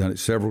past. Done it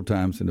several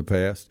times in the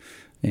past,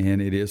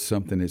 and it is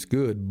something that's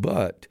good.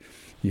 But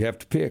you have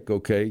to pick.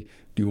 Okay,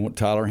 do you want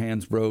Tyler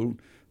Hansbrough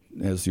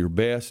as your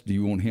best? Do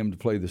you want him to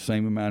play the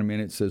same amount of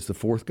minutes as the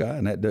 4th guy?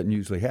 And that doesn't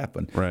usually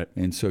happen. Right.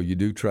 And so you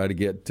do try to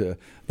get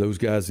those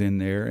guys in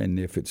there, and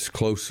if it's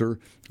closer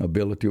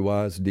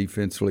ability-wise,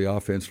 defensively,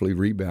 offensively,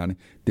 rebounding,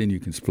 then you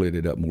can split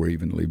it up more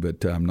evenly.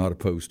 But I'm not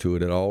opposed to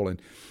it at all.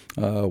 And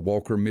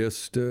Walker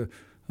missed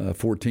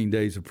 14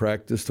 days of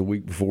practice the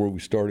week before we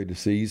started the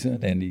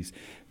season, and he's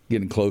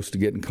getting close to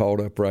getting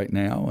caught up right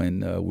now,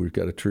 and we've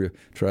got to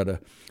try to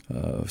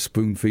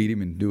spoon feed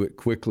him and do it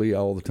quickly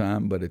all the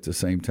time, but at the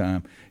same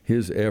time,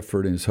 his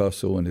effort and his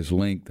hustle and his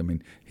length, I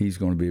mean, he's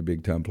going to be a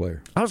big-time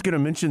player. I was going to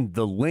mention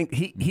the length.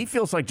 He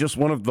feels like just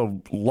one of the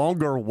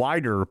longer,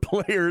 wider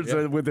players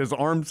with his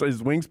arms,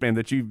 his wingspan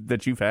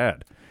that you've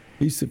had.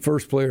 He's the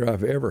first player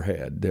I've ever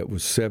had that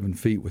was 7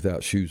 feet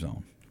without shoes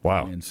on.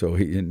 Wow. And so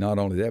and not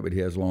only that, but he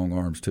has long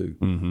arms too.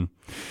 Mm-hmm.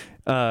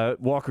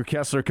 Walker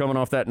Kessler coming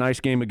off that nice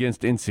game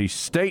against NC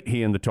State.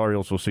 He and the Tar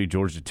Heels will see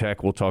Georgia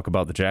Tech. We'll talk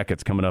about the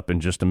Jackets coming up in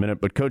just a minute.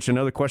 But, Coach,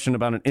 another question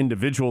about an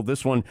individual.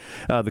 This one,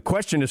 the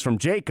question is from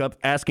Jacob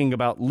asking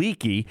about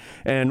Leaky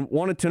and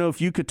wanted to know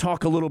if you could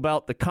talk a little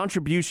about the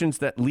contributions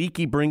that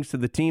Leaky brings to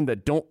the team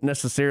that don't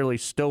necessarily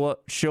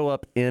show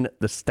up in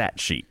the stat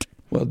sheet.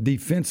 Well,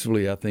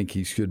 defensively, I think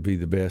he should be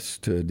the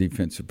best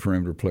defensive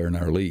perimeter player in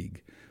our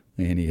league.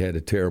 And he had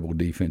a terrible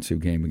defensive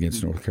game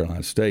against North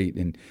Carolina State.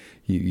 And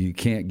you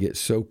can't get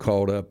so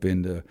caught up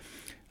into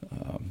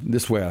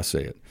this way I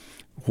say it.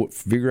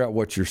 Figure out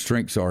what your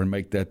strengths are and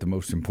make that the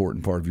most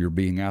important part of your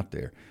being out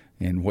there.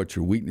 And what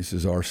your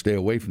weaknesses are, stay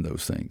away from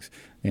those things.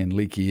 And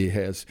Leaky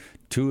has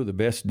two of the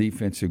best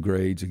defensive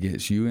grades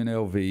against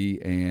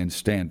UNLV and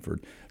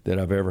Stanford that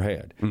I've ever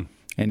had.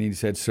 And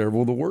he's had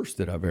several of the worst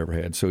that I've ever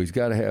had. So he's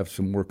got to have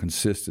some more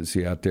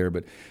consistency out there.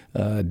 But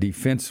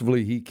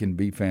defensively, he can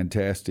be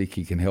fantastic.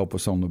 He can help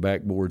us on the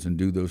backboards and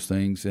do those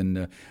things.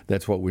 And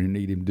that's what we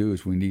need him to do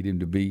is we need him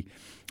to be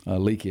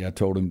Leaky. I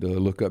told him to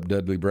look up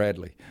Dudley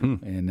Bradley,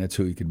 and that's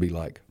who he could be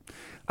like.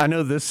 I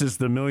know this is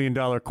the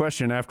million-dollar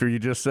question after you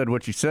just said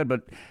what you said,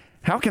 but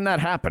how can that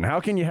happen?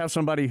 How can you have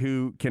somebody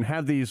who can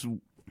have these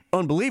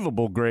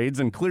unbelievable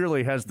grades and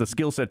clearly has the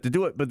skill set to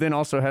do it, but then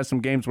also has some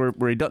games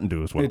where he doesn't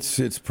do as well?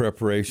 It's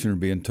preparation and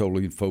being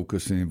totally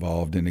focused and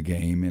involved in the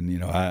game, and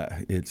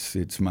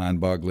it's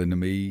mind-boggling to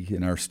me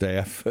and our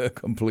staff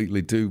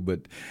completely too.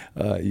 But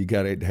you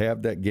got to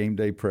have that game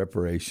day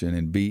preparation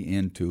and be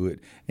into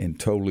it and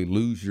totally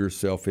lose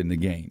yourself in the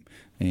game.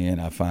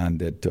 And I find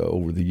that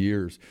over the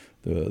years,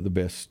 the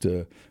best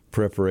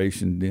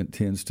preparation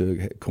tends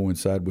to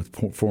coincide with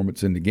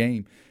performance in the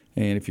game.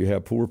 And if you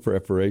have poor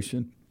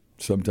preparation,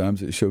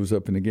 sometimes it shows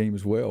up in the game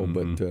as well.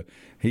 But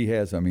he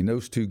has,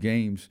 those two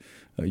games,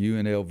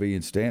 UNLV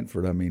and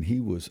Stanford,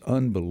 he was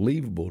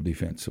unbelievable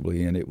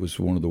defensively, and it was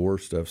one of the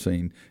worst I've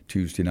seen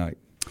Tuesday night.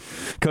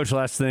 Coach,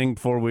 last thing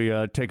before we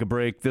take a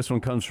break. This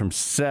one comes from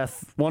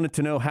Seth. Wanted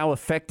to know how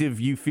effective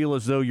you feel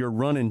as though your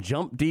run and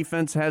jump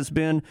defense has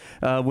been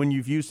when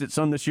you've used it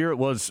some this year. It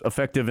was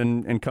effective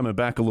in coming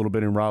back a little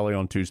bit in Raleigh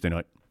on Tuesday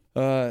night.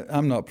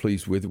 I'm not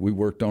pleased with it. We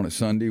worked on it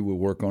Sunday. We'll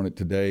work on it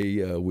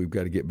today. We've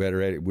got to get better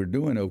at it. We're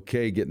doing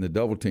okay getting the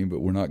double team,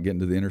 but we're not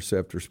getting to the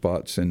interceptor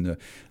spots. And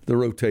the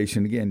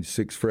rotation, again,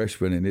 6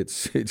 freshmen, and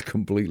it's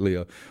completely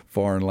a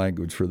foreign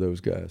language for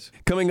those guys.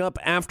 Coming up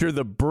after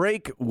the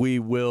break, we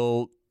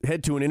will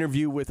head to an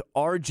interview with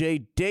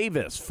R.J.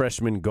 Davis,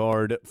 freshman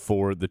guard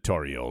for the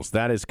Tar Heels.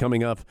 That is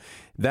coming up.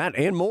 That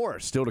and more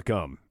still to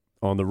come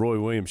on The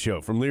Roy Williams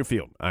Show from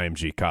Learfield,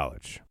 IMG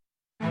College.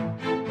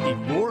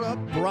 Elora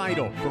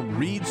Bridal from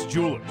Reed's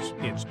Jewelers.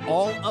 It's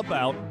all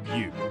about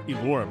you.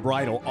 Elora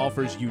Bridal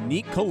offers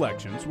unique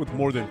collections with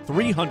more than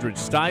 300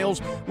 styles,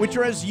 which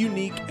are as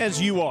unique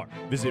as you are.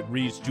 Visit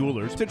Reed's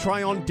Jewelers to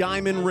try on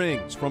diamond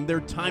rings from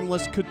their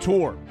timeless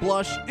couture,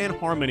 blush, and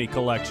harmony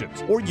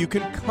collections. Or you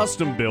can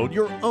custom build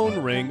your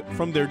own ring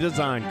from their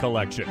design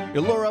collection.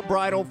 Elora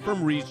Bridal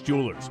from Reed's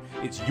Jewelers.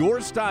 It's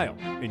your style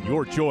and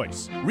your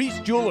choice.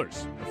 Reed's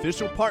Jewelers,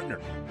 official partner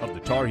of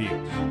the Tar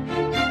Heels.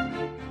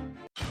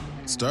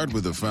 Start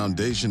with a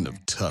foundation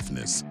of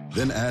toughness,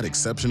 then add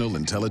exceptional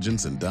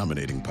intelligence and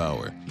dominating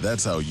power.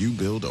 That's how you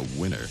build a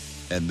winner.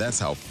 And that's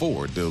how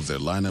Ford builds their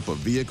lineup of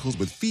vehicles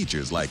with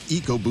features like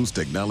EcoBoost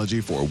technology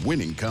for a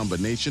winning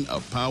combination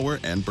of power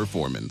and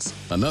performance.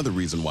 Another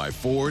reason why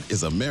Ford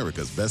is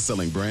America's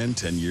best-selling brand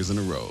 10 years in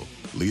a row.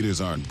 Leaders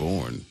aren't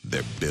born,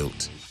 they're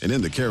built. And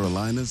in the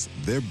Carolinas,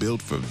 they're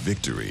built for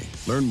victory.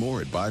 Learn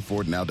more at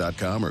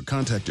buyfordnow.com or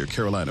contact your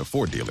Carolina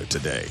Ford dealer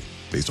today.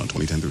 Based on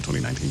 2010 through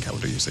 2019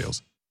 calendar year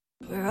sales.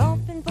 We're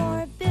open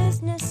for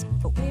business,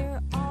 but we're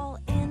all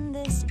in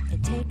this.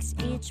 It takes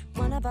each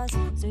one of us,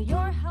 so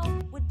your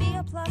help would be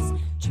a plus.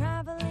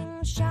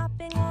 Traveling,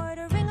 shopping,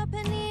 ordering a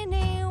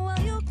panini. Well,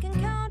 you can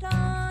count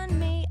on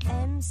me,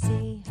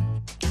 MC.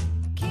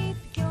 Keep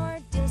your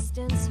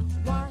distance,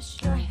 wash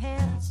your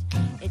hands.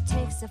 It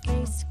takes a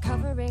face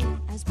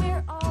covering, as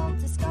we're all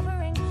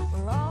discovering.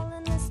 We're all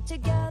in this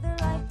together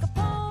like a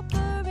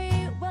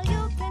potpourri. Well,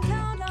 you can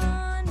count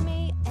on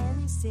me,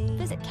 MC.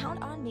 Visit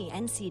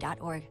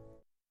countonmenc.org.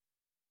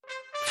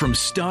 From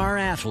star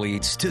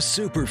athletes to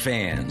super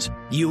fans,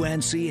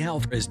 UNC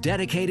Health is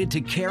dedicated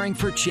to caring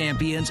for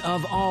champions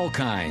of all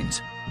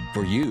kinds.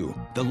 For you,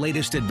 the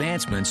latest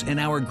advancements and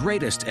our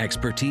greatest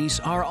expertise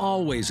are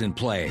always in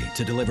play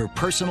to deliver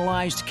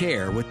personalized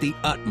care with the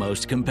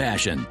utmost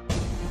compassion.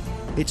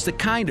 It's the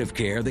kind of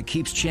care that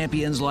keeps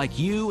champions like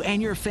you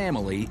and your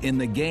family in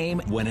the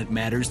game when it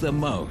matters the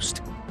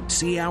most.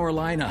 See our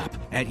lineup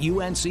at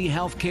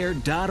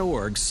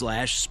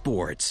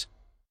unchealthcare.org/sports.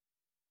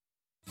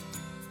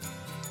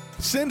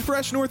 Send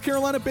fresh North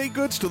Carolina baked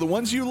goods to the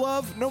ones you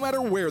love, no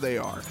matter where they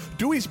are.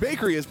 Dewey's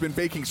Bakery has been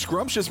baking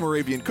scrumptious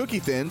Moravian cookie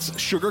thins,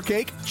 sugar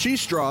cake,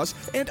 cheese straws,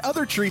 and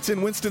other treats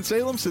in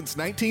Winston-Salem since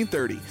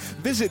 1930.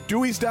 Visit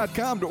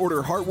Deweys.com to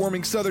order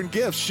heartwarming Southern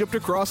gifts shipped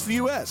across the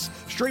U.S.,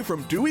 straight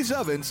from Dewey's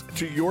ovens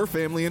to your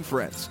family and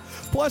friends.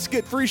 Plus,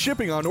 get free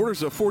shipping on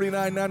orders of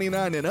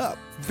 $49.99 and up.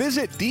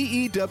 Visit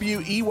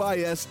DEWEYS.com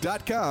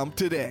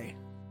today.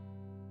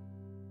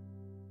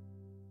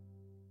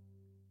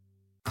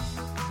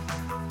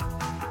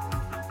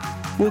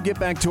 We'll get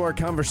back to our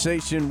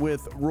conversation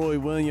with Roy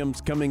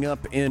Williams coming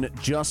up in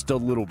just a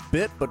little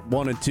bit, but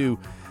wanted to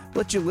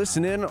let you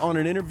listen in on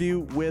an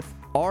interview with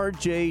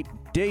R.J.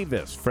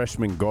 Davis,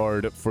 freshman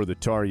guard for the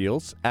Tar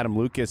Heels. Adam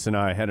Lucas and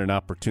I had an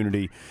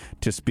opportunity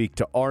to speak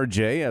to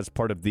R.J. as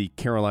part of the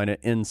Carolina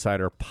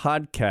Insider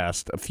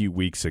podcast a few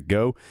weeks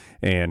ago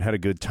and had a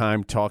good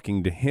time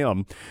talking to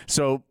him.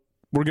 So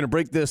we're going to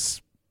break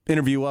this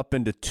interview up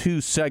into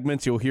two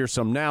segments. You'll hear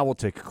some now. We'll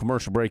take a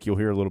commercial break. You'll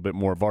hear a little bit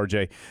more of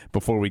RJ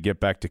before we get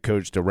back to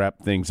Coach to wrap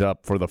things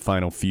up for the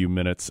final few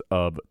minutes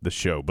of the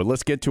show. But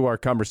let's get to our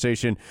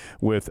conversation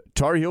with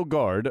Tar Heel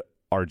guard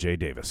RJ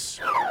Davis.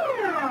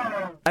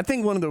 I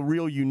think one of the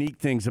real unique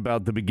things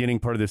about the beginning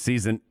part of the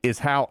season is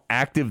how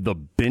active the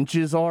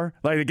benches are.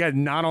 Like, the guys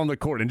not on the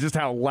court and just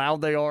how loud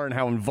they are and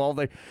how involved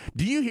they.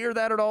 Do you hear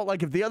that at all?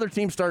 Like, if the other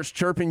team starts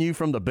chirping you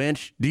from the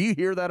bench, do you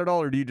hear that at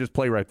all, or do you just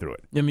play right through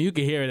it? I mean, you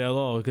can hear it at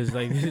all because,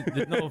 like,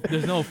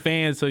 there's no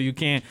fans, so you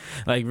can't,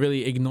 like,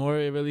 really ignore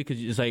it, really,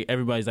 because it's like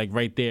everybody's, like,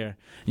 right there.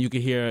 You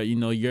can hear,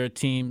 your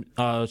team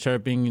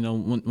chirping,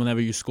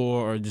 whenever you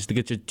score or just to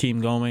get your team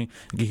going.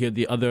 You can hear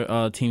the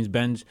other team's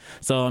bench.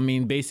 So, I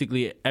mean,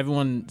 basically,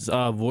 everyone's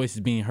voice is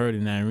being heard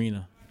in that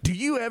arena. Do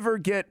you ever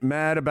get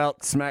mad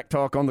about smack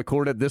talk on the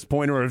court at this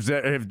point, or has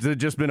it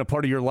just been a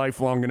part of your life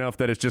long enough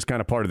that it's just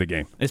kind of part of the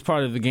game? It's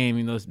part of the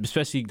game,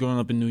 especially growing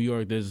up in New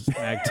York, there's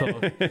smack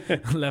talk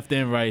left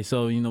and right.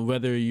 So,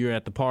 whether you're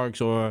at the parks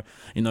or,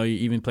 you're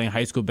even playing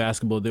high school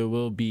basketball, there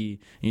will be,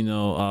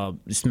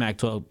 smack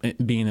talk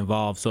being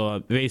involved.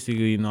 So,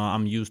 basically,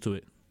 I'm used to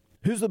it.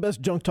 Who's the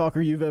best junk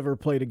talker you've ever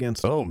played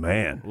against? Oh,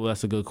 man. Well,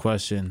 that's a good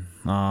question.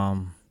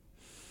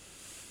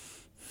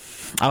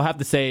 I'll have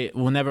to say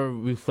whenever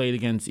we played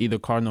against either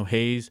Cardinal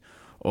Hayes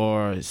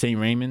or St.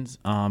 Raymond's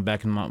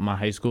back in my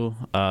high school,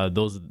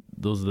 those are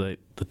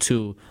the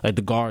two, like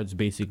the guards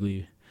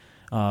basically,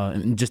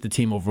 and just the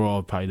team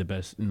overall, probably the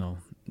best,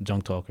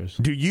 junk talkers.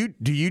 Do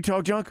you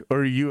talk junk,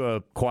 or are you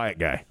a quiet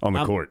guy on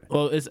the court?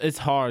 Well, it's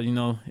hard,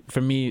 For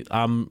me,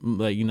 I'm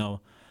like,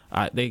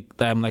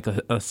 I'm like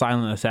a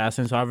silent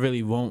assassin, so I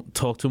really won't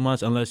talk too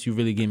much unless you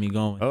really get me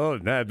going. Oh,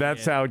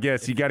 that's how it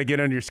gets. You got to get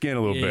under your skin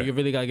a little bit. You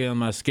really got to get on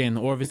my skin.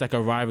 Or if it's like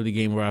a rivalry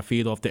game where I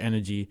feed off the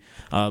energy.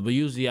 But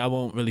usually I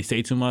won't really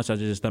say too much. I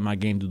just let my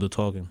game do the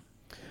talking.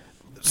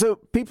 So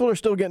people are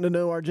still getting to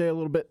know RJ a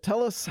little bit.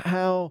 Tell us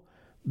how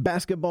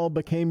basketball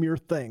became your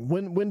thing.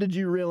 When did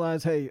you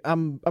realize, hey,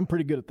 I'm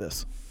pretty good at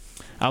this?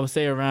 I would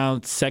say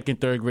around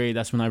second, third grade,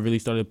 that's when I really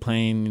started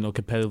playing,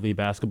 competitively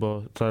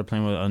basketball. Started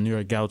playing with New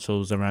York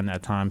Gauchos around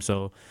that time.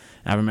 So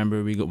I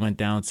remember we went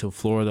down to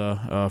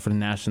Florida for the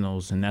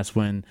Nationals, and that's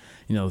when,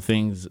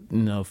 things,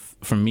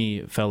 for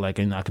me, felt like,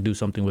 I could do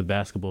something with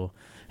basketball.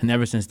 And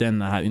ever since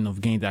then, I,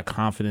 gained that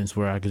confidence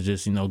where I could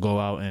just, go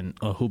out and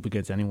hoop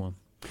against anyone.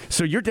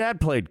 So your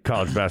dad played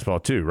college basketball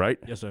too, right?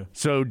 Yes, sir.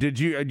 So did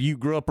you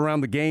grew up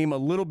around the game a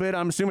little bit,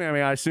 I'm assuming?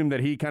 I assume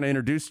that he kind of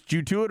introduced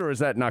you to it, or is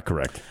that not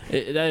correct?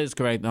 That is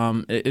correct.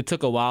 It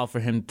took a while for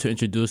him to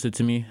introduce it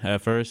to me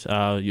at first.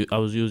 I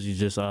was usually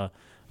just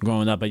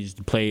growing up, I used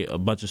to play a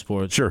bunch of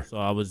sports. Sure.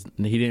 So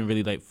he didn't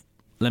really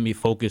let me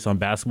focus on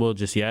basketball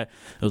just yet.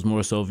 It was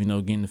more so,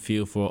 getting the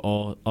feel for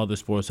all other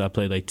sports I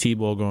played, like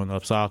t-ball growing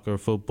up, soccer,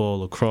 football,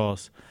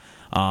 lacrosse.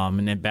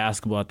 And then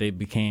basketball, I think,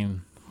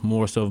 became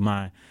more so of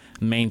my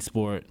main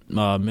sport,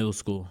 middle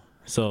school.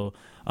 So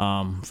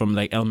from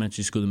like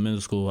elementary school to middle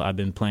school, I've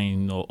been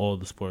playing all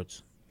the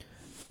sports.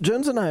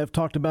 Jones and I have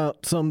talked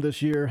about some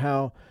this year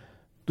how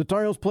the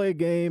Tar Heels play a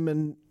game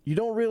and you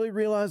don't really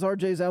realize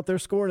RJ's out there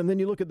scoring, and then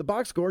you look at the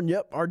box score and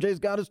yep, RJ's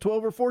got his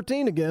 12 or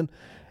 14 again.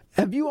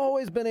 Have you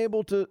always been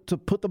able to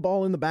put the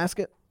ball in the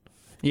basket?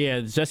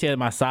 Yeah, just at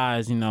my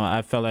size,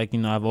 I felt like,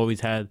 I've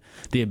always had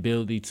the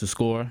ability to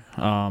score,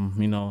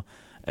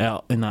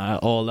 at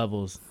all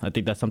levels. I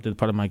think that's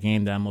part of my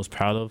game that I'm most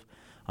proud of,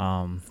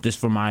 just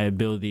for my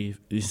ability,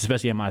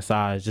 especially at my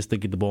size, just to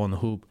get the ball in the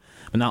hoop.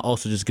 But not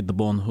also just get the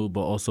ball in the hoop,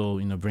 but also,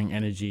 bring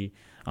energy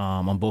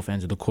on both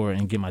ends of the court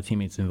and get my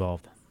teammates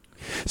involved.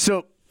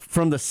 So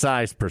from the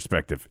size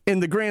perspective, in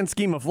the grand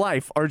scheme of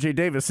life, RJ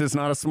Davis is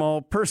not a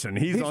small person.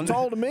 He's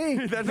tall to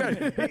me. That's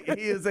right.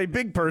 He is a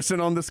big person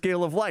on the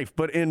scale of life.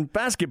 But in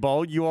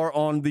basketball, you are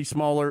on the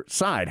smaller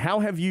side. How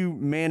have you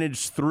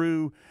managed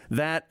through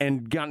that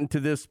and gotten to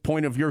this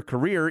point of your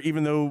career,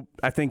 even though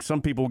I think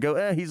some people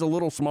go, he's a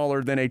little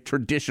smaller than a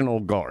traditional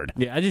guard?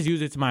 Yeah, I just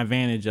use it to my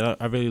advantage.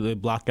 I really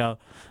block out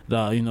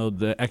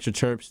the extra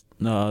chirps,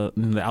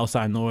 the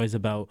outside noise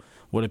about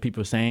what are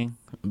people saying,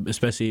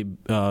 especially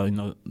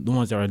the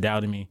ones that are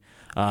doubting me.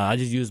 I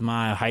just use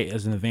my height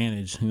as an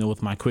advantage,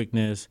 with my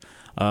quickness,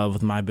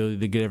 with my ability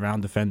to get around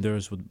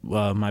defenders, with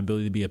my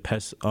ability to be a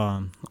pest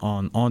on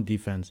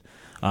defense.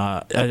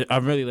 I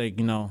really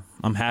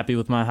I'm happy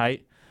with my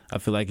height. I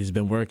feel like it's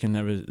been working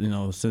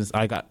ever, since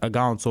I got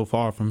gone so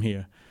far from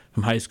here,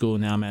 from high school.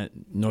 Now I'm at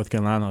North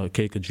Carolina. A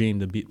kid could dream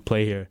to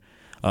play here.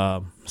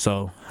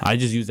 So I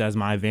just use that as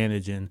my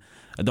advantage, and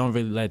I don't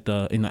really let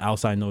the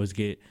outside noise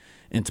get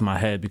into my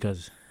head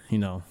because,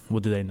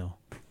 what do they know?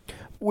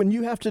 When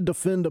you have to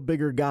defend a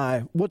bigger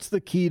guy, what's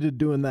the key to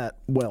doing that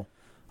well?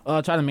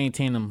 Try to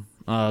maintain them,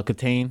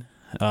 contain.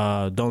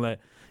 Don't let,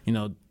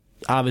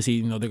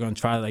 obviously, they're going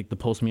to try to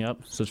post me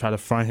up. So try to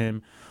front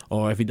him,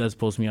 or if he does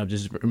post me up,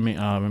 just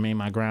remain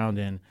my ground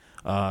and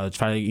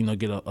try to,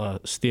 get a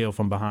steal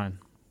from behind.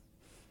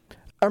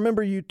 I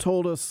remember you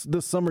told us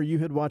this summer you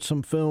had watched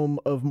some film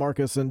of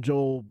Marcus and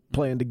Joel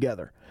playing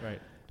together. Right.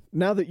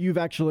 Now that you've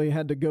actually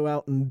had to go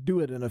out and do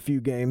it in a few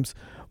games,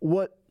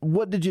 what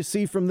did you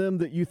see from them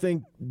that you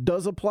think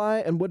does apply,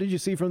 and what did you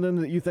see from them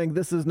that you think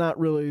this is not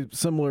really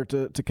similar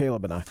to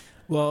Caleb and I?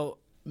 Well,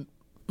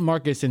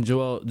 Marcus and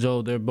Joel,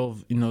 they're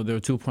both, they're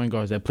 2 point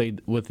guards that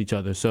played with each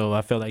other. So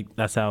I feel like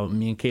that's how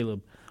me and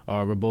Caleb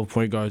are. We're both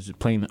point guards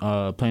playing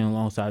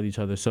alongside each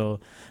other.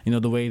 So,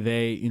 the way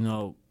they,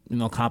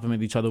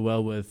 complement each other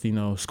well with,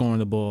 scoring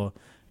the ball,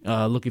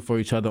 looking for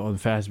each other on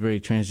fast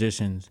break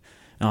transitions.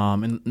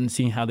 And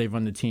seeing how they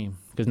run the team,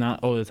 because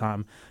not all the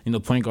time,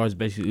 point guard is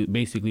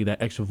basically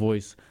that extra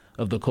voice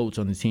of the coach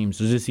on the team.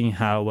 So just seeing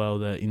how well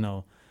that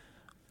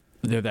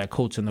they're that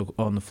coach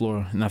on the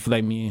floor, and I feel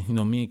like me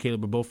and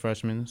Caleb are both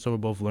freshmen, so we're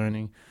both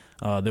learning.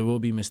 There will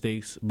be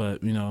mistakes,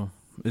 but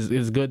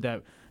it's good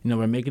that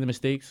we're making the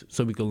mistakes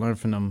so we can learn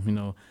from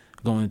them.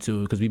 Going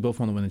into, because we both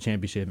want to win the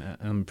championship, and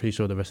I'm pretty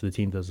sure the rest of the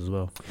team does as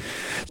well.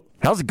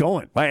 How's it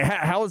going?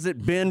 How has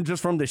it been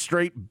just from the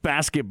straight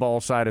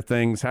basketball side of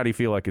things? How do you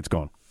feel like it's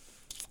going?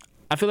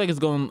 I feel like it's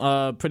going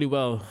pretty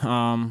well.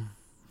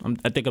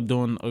 I think I'm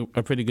doing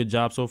a pretty good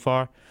job so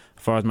far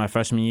as my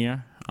freshman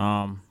year.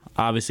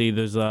 Obviously,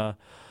 there's a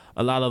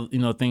lot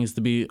of things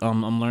to be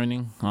I'm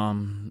learning.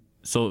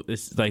 So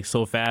it's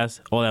so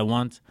fast all at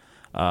once.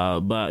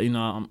 But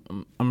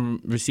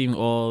I'm receiving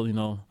all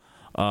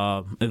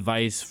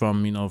advice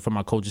from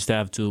my coaching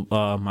staff to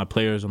my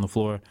players on the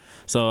floor.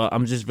 So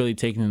I'm just really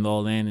taking it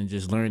all in and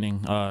just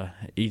learning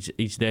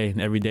each day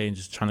and every day and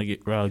just trying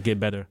to get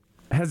better.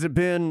 Has it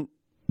been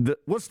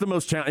what's the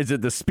most challenging? Is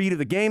it the speed of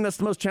the game that's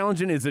the most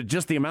challenging? Is it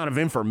just the amount of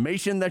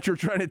information that you're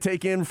trying to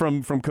take in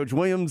from Coach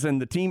Williams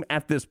and the team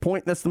at this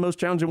point that's the most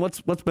challenging?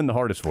 What's been the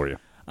hardest for you?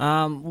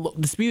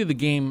 The speed of the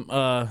game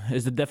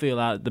is definitely a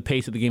lot. The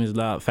pace of the game is a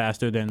lot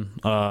faster than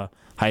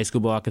high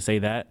school ball. I could say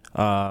that,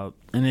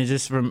 and it's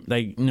just from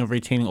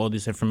retaining all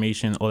this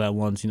information all at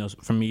once.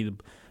 For me,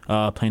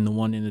 playing the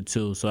 1 and the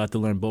 2, so I have to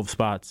learn both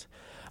spots.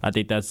 I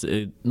think that's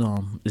it.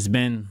 It's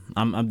been.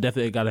 I'm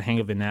definitely got a hang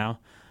of it now.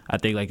 I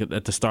think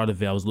at the start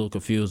of it, I was a little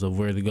confused of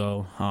where to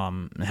go,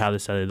 and how to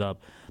set it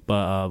up.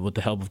 But with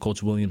the help of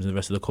Coach Williams and the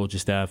rest of the coaching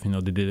staff,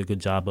 they did a good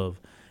job of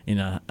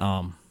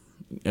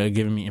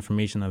giving me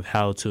information of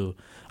how to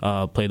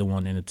play the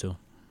 1 and the 2.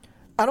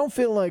 I don't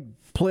feel like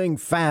playing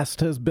fast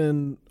has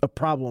been a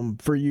problem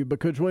for you, but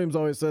Coach Williams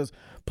always says,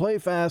 play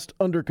fast,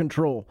 under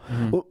control.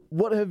 Mm-hmm.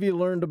 What have you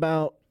learned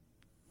about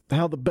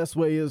how the best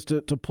way is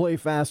to play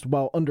fast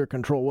while under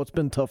control? What's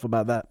been tough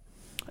about that?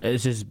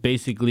 It's just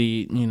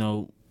basically,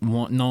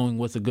 knowing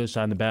what's a good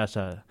shot and a bad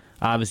shot.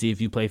 Obviously,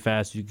 if you play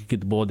fast, you can get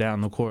the ball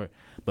down the court.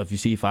 But if you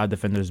see 5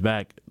 defenders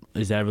back,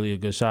 is that really a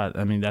good shot?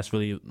 I mean, that's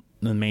really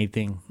the main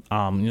thing.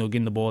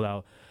 Getting the ball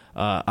out.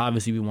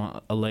 Obviously, we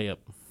want a layup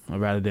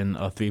rather than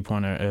a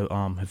 3-pointer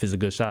if it's a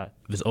good shot,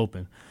 if it's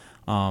open.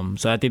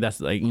 So I think that's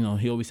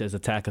he always says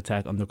attack,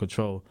 under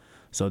control.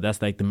 So that's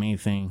the main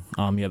thing.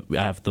 I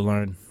have to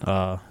learn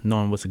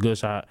knowing what's a good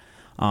shot,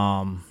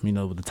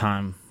 with the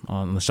time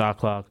on the shot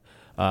clock,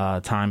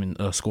 time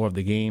and score of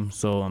the game.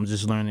 So I'm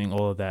just learning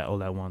all of that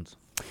all at once.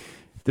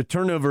 The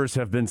turnovers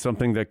have been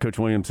something that Coach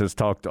Williams has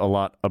talked a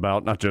lot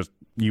about, not just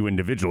you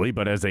individually,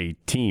 but as a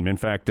team. In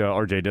fact,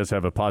 RJ does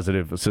have a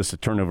positive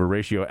assist-to-turnover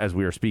ratio as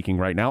we are speaking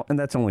right now, and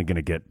that's only going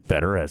to get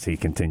better as he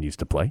continues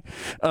to play.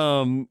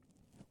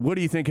 What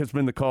do you think has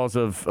been the cause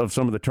of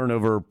some of the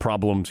turnover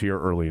problems here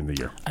early in the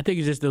year? I think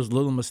it's just those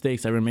little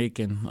mistakes that we're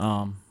making.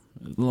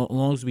 As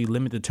long as we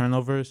limit the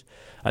turnovers,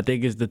 I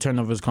think the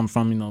turnovers come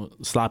from,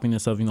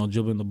 sloppiness of,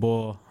 dribbling the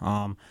ball,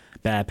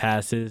 bad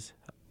passes.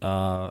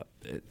 I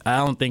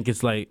don't think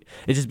it's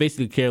just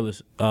basically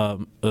careless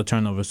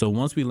turnover. So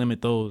once we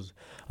limit those,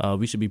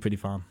 we should be pretty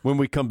fine. When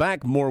we come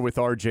back, more with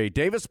RJ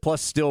Davis,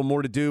 plus still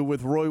more to do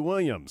with Roy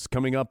Williams.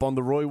 Coming up on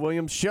the Roy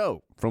Williams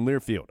Show from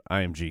Learfield,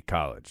 IMG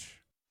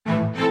College.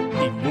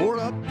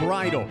 Elora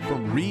Bridal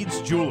from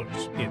Reed's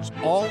Jewelers. It's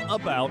all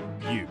about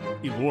you.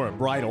 Elora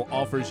Bridal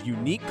offers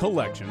unique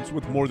collections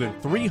with more than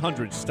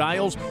 300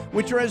 styles,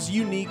 which are as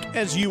unique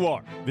as you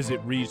are. Visit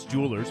Reed's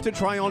Jewelers to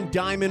try on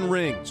diamond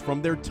rings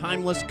from their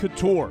timeless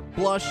couture,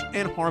 blush,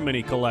 and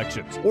harmony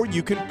collections. Or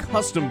you can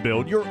custom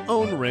build your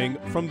own ring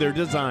from their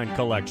design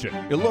collection.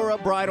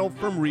 Elora Bridal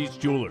from Reed's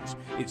Jewelers.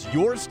 It's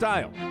your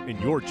style and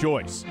your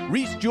choice.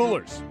 Reed's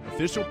Jewelers,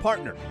 official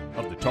partner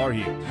of the Tar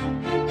Heels.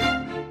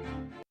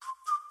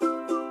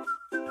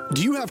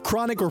 Do you have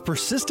chronic or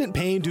persistent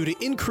pain due to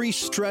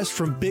increased stress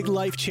from big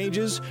life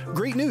changes?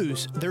 Great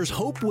news! There's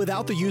hope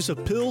without the use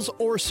of pills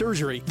or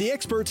surgery. The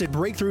experts at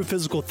Breakthrough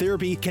Physical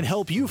Therapy can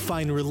help you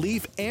find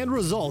relief and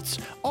results,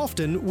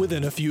 often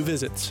within a few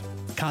visits.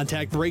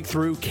 Contact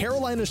Breakthrough,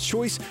 Carolina's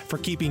choice for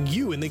keeping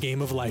you in the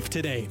game of life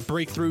today.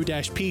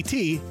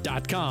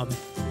 Breakthrough-pt.com.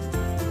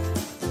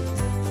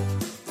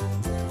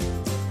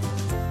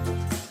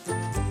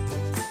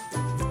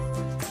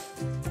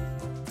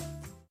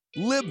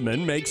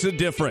 Libman makes a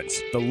difference.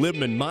 The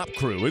Libman Mop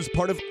Crew is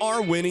part of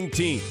our winning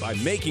team by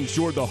making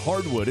sure the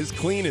hardwood is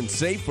clean and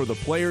safe for the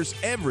players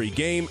every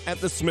game at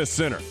the Smith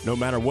Center. No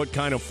matter what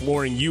kind of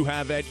flooring you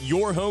have at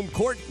your home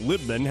court,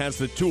 Libman has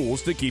the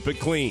tools to keep it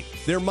clean.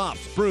 Their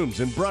mops, brooms,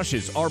 and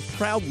brushes are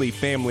proudly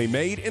family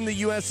made in the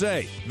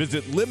USA.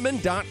 Visit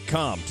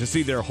Libman.com to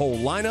see their whole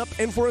lineup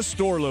and for a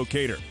store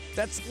locator.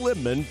 That's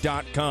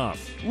Libman.com.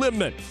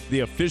 Libman,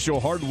 the official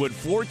hardwood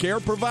floor care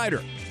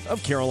provider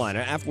of Carolina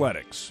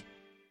Athletics.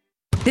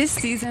 This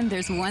season,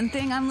 there's one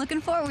thing I'm looking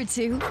forward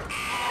to.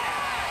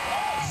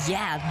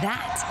 Yeah,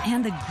 that.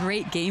 And the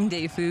great game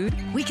day food.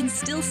 We can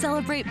still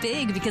celebrate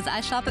big because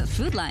I shop at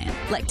Food Lion.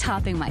 Like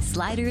topping my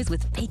sliders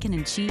with bacon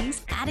and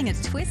cheese, adding a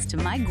twist to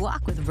my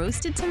guac with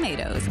roasted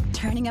tomatoes,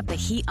 turning up the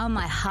heat on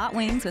my hot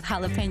wings with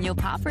jalapeno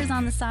poppers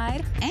on the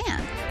side,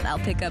 and I'll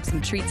pick up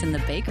some treats in the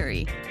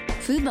bakery.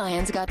 Food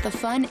Lion's got the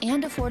fun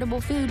and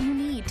affordable food you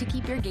need to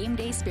keep your game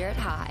day spirit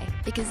high.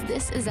 Because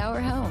this is our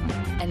home,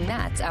 and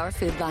that's our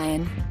Food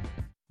Lion.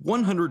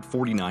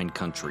 149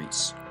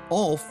 countries,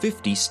 all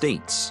 50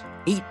 states,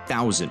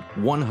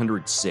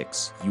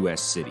 8,106 U.S.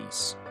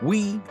 cities.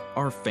 We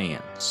are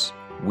fans.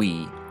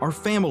 We are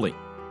family.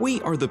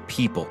 We are the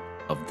people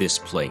of this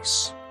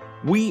place.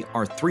 We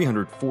are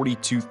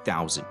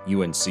 342,000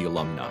 UNC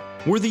alumni.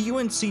 We're the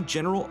UNC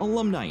General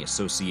Alumni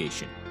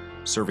Association,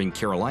 serving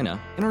Carolina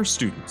and our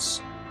students,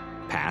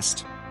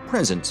 past,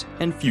 present,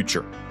 and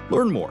future.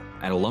 Learn more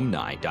at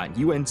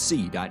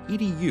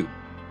alumni.unc.edu,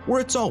 where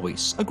it's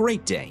always a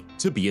great day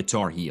to be a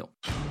Tar Heel.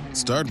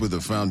 Start with a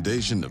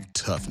foundation of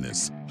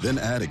toughness, then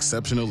add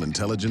exceptional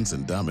intelligence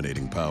and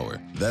dominating power.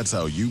 That's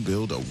how you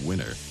build a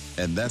winner.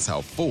 And that's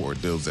how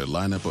Ford builds their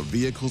lineup of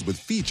vehicles with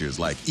features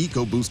like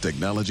EcoBoost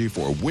technology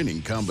for a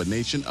winning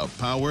combination of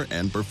power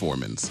and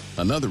performance.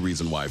 Another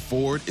reason why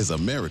Ford is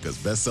America's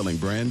best-selling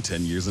brand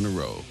 10 years in a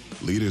row.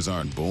 Leaders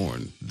aren't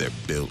born, they're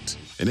built.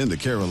 And in the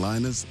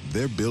Carolinas,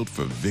 they're built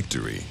for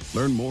victory.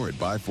 Learn more at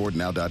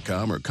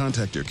buyfordnow.com or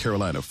contact your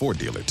Carolina Ford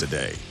dealer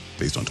today.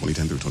 Based on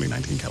 2010 through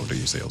 2019 calendar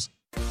year sales.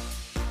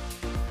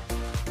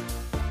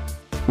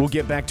 We'll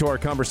get back to our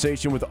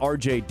conversation with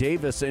R.J.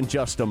 Davis in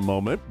just a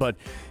moment, but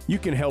you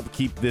can help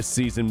keep this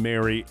season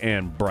merry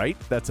and bright.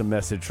 That's a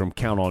message from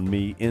Count on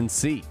Me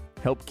NC.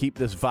 Help keep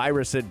this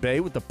virus at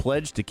bay with the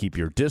pledge to keep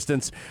your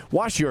distance,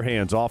 wash your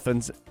hands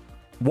often,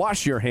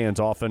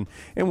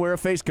 and wear a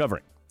face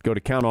covering. Go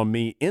to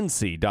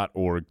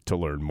countonmenc.org to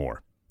learn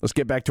more. Let's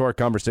get back to our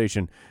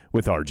conversation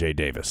with R.J.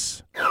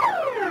 Davis.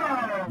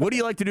 What do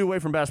you like to do away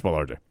from basketball,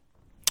 R.J.?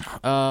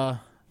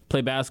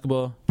 Play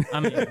basketball. I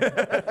mean,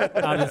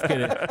 I'm just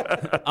kidding.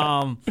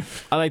 I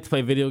like to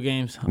play video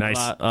games. Nice.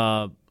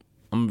 I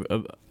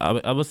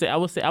would say I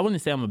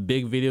wouldn't say I'm a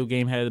big video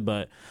game head,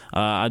 but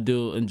I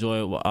do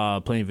enjoy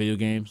playing video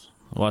games,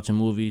 watching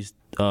movies.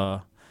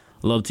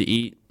 Love to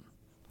eat,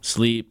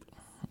 sleep.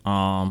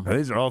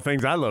 These are all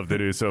things I love to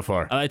do so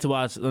far. I like to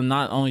watch,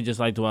 not only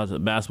just like to watch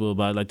basketball,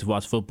 but I like to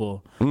watch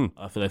football.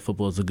 I feel like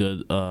football is a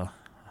good.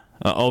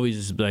 I always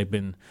just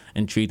been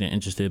intrigued and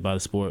interested by the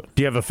sport.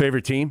 Do you have a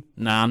favorite team?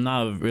 Nah, I'm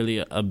not really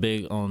a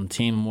big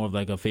team. More of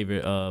like a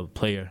favorite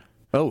player.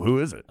 Oh, who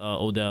is it?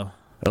 Odell.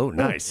 Oh,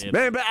 nice. Yeah.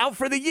 Man, but out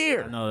for the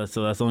year. No,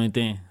 so that's the only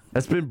thing.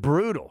 That's been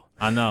brutal.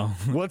 I know.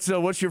 What's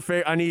your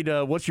favorite?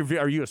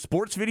 Are you a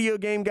sports video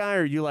game guy,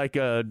 or are you like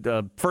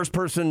a first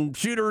person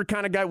shooter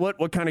kind of guy?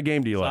 What kind of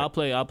game do you like? I'll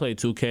play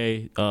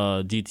 2K,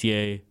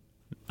 GTA,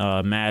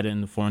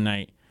 Madden,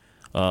 Fortnite,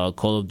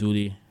 Call of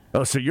Duty.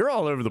 Oh, so you're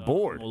all over the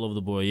board. All over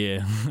the board,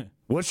 yeah.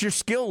 What's your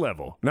skill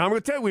level? Now I'm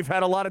going to tell you, we've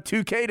had a lot of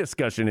 2K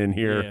discussion in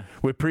here. Yeah.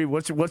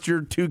 What's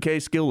your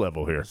 2K skill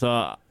level here? So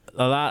a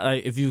lot,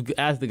 like if you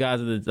ask the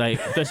guys,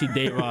 especially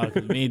Dayron,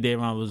 because me and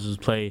Dayron will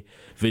just play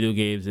video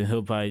games, and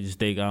he'll probably just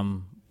think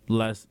I'm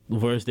worse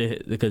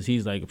because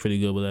he's like pretty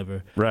good,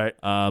 whatever. Right.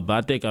 But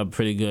I think I'm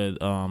pretty good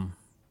for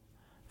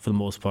the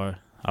most part.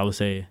 I would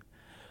say.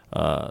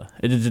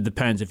 It just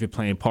depends if you're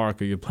playing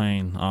park or you're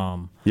playing,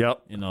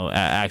 yep.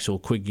 Actual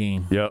quick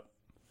game. Yep.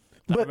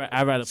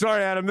 I'd rather.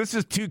 Sorry, Adam. This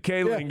is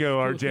 2K lingo.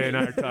 RJ and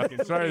I are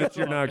talking. Sorry that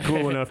you're not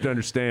cool enough to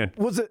understand.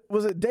 Was it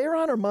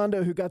Dayron or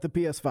Mondo who got the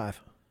PS5?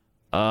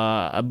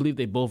 I believe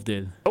they both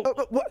did.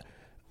 What?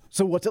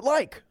 So what's it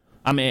like?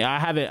 I mean, I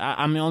haven't.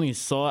 I only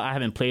saw it. I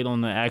haven't played on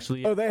the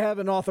actually. Oh, they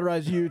haven't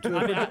authorized you to.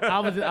 I mean,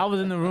 I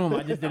was in the room.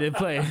 I just didn't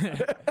play.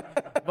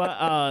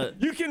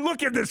 But you can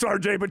look at this,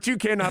 RJ, but you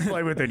cannot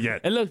play with it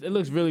yet. It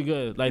looks really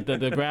good. Like the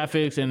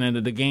graphics and then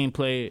the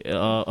gameplay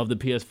of the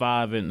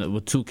PS5 and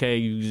with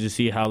 2K, you just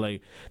see how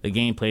like the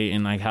gameplay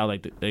and like how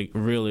like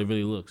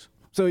really looks.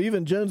 So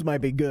even Jones might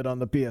be good on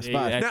the PS5.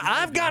 Yeah, now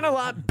I've got a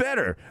lot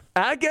better.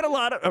 I get a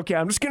lot of. Okay,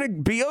 I'm just gonna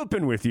be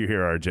open with you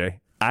here, RJ.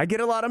 I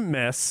get a lot of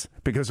mess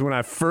because when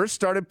I first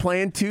started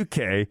playing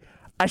 2K,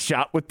 I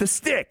shot with the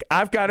stick.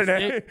 I've got an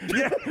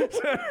yeah.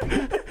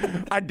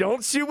 I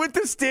don't shoot with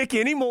the stick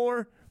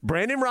anymore.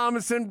 Brandon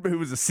Robinson, who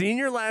was a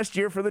senior last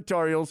year for the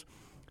Tar Heels,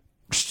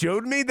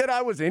 showed me that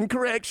I was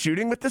incorrect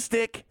shooting with the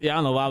stick. Yeah, I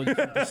don't know why I was shooting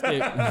with the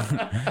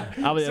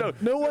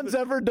stick. No one's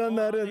ever done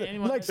that.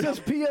 Like since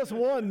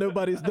PS1,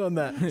 nobody's done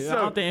that. I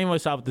don't think anyone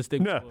shot with the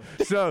stick. No.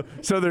 So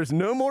there's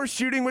no more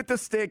shooting with the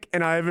stick,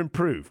 and I have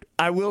improved.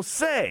 I will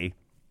say,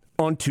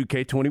 on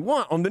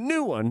 2K21, on the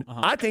new one,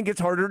 I think it's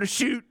harder to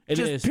shoot.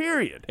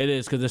 Period. It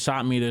is because the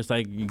shot meter is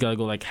like you gotta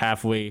go like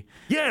halfway.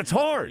 Yeah, it's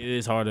hard. It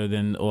is harder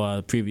than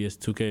previous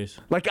 2Ks.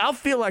 Like I'll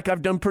feel like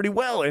I've done pretty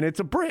well, and it's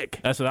a brick.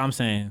 That's what I'm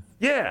saying.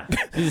 Yeah.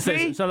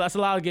 So that's a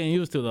lot of getting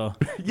used to, though.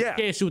 Yeah.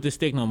 You can't shoot the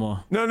stick no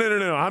more. No.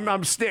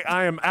 I'm stick.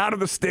 I am out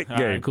of the stick game.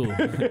 All right, cool.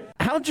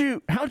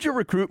 How'd your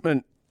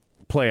recruitment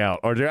play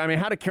out, RJ? I mean,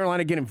 how did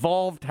Carolina get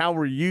involved? How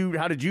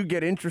did you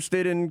get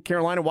interested in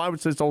Carolina? Why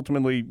was this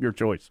ultimately your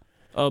choice?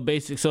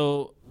 Basic.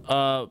 So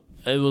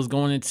it was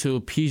going into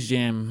Peace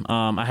Jam.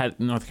 I had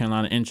North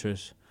Carolina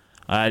interest.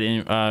 I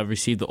didn't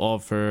receive the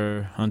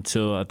offer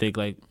until I think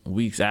like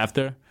weeks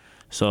after.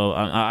 So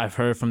I've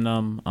heard from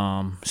them.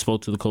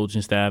 Spoke to the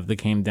coaching staff. They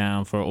came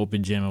down for an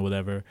open gym or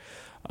whatever.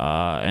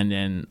 And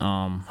then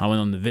I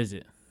went on the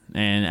visit.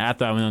 And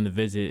after I went on the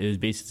visit, it was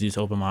basically just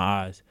opened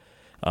my eyes.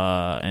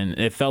 And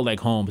it felt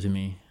like home to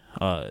me.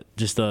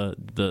 Just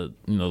the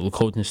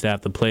coaching staff,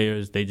 the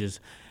players, they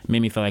just made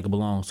me feel like I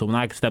belonged. So when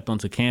I stepped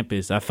onto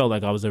campus, I felt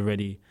like I was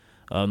already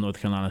a North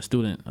Carolina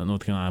student, a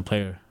North Carolina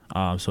player.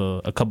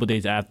 So a couple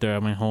days after I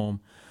went home,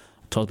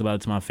 talked about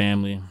it to my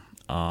family,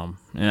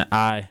 and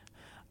I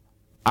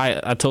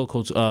told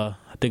Coach. I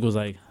think it was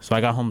like, so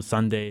I got home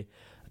Sunday.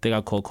 I think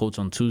I called Coach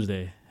on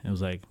Tuesday. It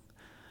was like,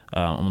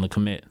 I'm gonna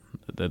commit.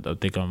 I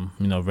think I'm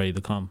ready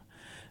to come.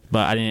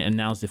 But I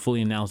didn't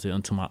fully announce it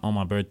until on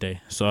my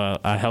birthday. So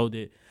I held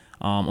it.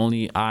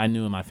 Only I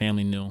knew and my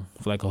family knew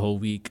for like a whole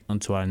week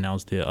until I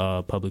announced it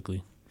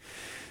publicly.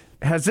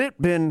 Has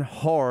it been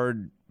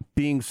hard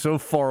being so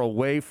far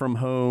away from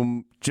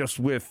home just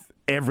with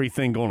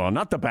everything going on?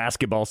 Not the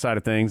basketball side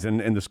of things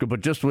and the school,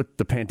 but just with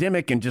the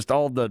pandemic and just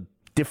all the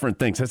different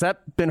things. Has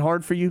that been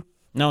hard for you?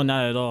 No,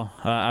 not at all.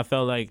 I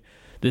felt like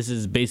this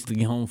is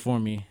basically home for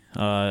me.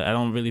 I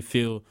don't really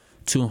feel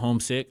too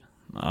homesick.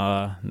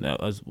 All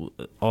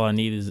I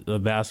need is a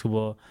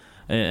basketball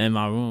in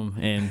my room,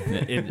 and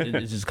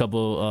it's just a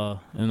couple,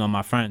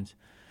 my friends.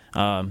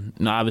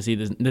 Obviously,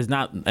 there's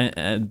not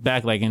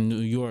back like in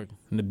New York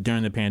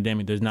during the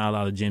pandemic. There's not a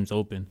lot of gyms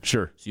open.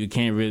 Sure. So you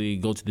can't really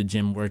go to the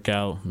gym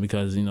workout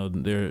because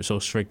they're so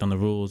strict on the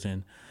rules,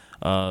 and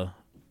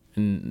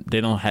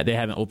they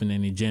haven't opened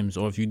any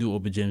gyms. Or if you do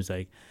open gyms,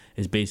 like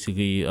it's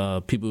basically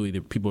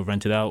people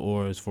rent it out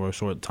or it's for a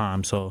short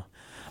time. So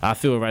I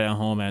feel right at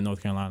home at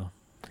North Carolina.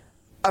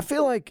 I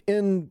feel like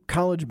in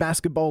college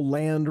basketball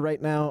land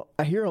right now,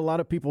 I hear a lot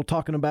of people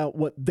talking about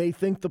what they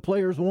think the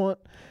players want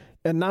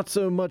and not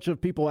so much of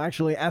people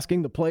actually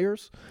asking the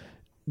players.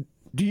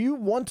 Do you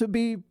want to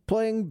be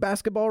playing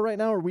basketball right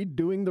now? Are we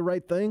doing the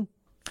right thing?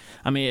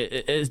 I mean,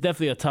 it's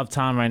definitely a tough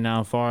time right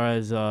now as far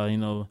as,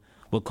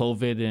 with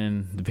COVID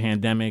and the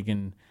pandemic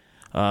and,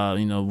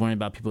 worrying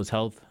about people's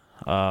health.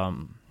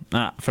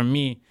 For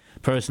me,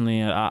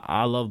 personally,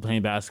 I love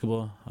playing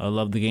basketball. I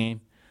love the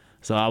game.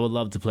 So I would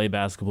love to play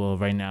basketball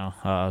right now.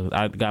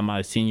 I got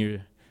my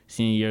senior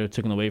year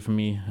taken away from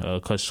me,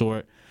 cut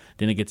short.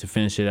 Didn't get to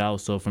finish it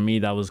out. So for me,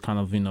 that was kind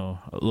of, a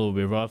little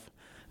bit rough,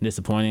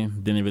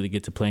 disappointing. Didn't really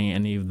get to play in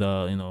any of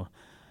the,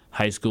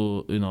 high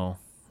school,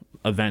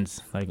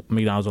 events like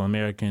McDonald's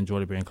All-American,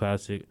 Jordan Brand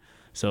Classic.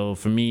 So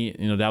for me,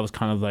 that was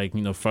kind of like,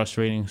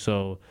 frustrating.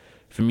 So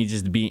for me,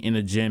 just to be in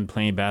the gym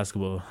playing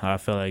basketball, I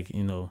felt like,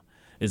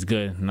 it's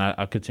good. And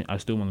I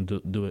still want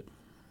to do it.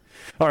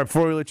 All right,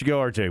 before we let you go,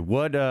 RJ,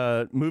 what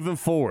moving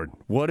forward,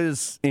 what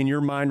is in your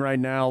mind right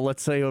now,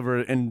 let's say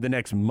over in the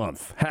next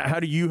month?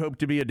 How do you hope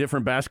to be a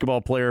different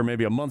basketball player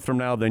maybe a month from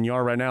now than you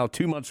are right now,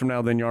 2 months from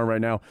now than you are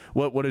right now?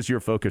 What is your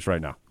focus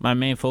right now? My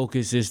main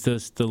focus is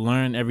to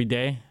learn every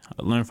day,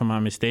 learn from my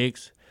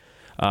mistakes,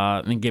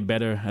 and get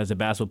better as a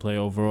basketball player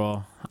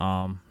overall.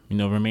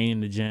 Remain in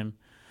the gym,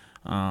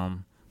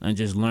 and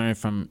just learn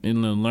from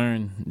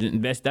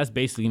That's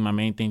basically my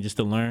main thing, just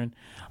to learn,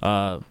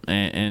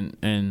 and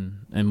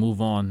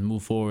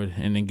move forward,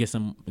 and then get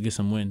some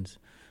wins.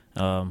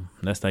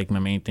 That's like my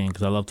main thing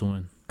because I love to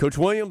win. Coach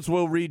Williams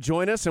will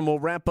rejoin us, and we'll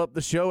wrap up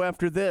the show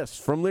after this.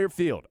 From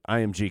Learfield,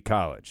 IMG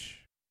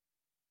College.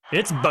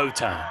 It's bow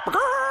time.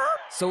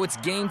 So it's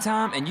game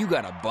time, and you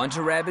got a bunch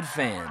of rabid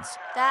fans.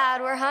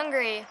 Dad, we're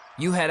hungry.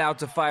 You head out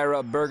to fire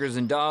up Burgers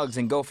and Dogs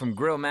and go from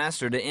Grill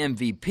Master to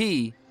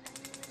MVP.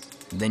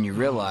 Then you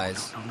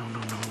realize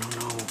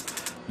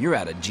you're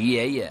out of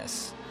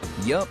GAS.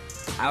 Yup,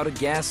 out of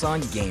gas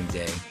on game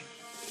day.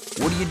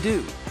 What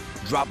do?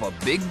 Drop a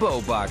big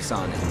bow box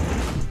on it.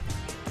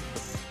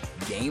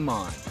 Game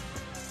on.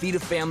 Feed a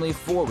family of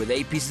 4 with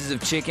 8 pieces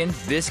of chicken,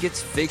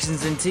 biscuits,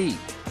 fixins, and tea.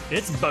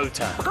 It's bow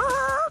time.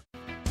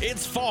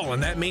 It's fall,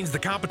 and that means the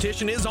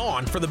competition is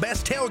on for the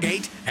best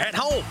tailgate at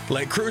home.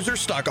 Let Cruiser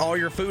stock all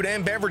your food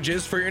and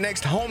beverages for your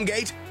next home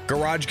gate,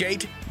 garage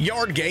gate,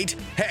 yard gate,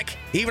 heck,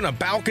 even a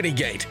balcony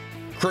gate.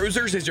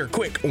 Cruisers is your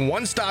quick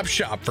one-stop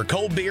shop for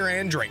cold beer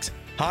and drinks,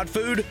 hot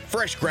food,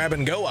 fresh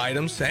grab-and-go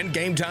items, and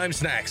game-time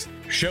snacks.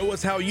 Show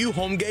us how you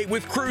home gate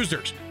with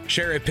Cruisers.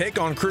 Share a pic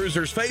on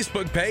Cruiser's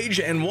Facebook page,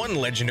 and one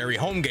legendary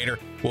home gator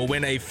will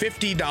win a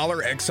 $50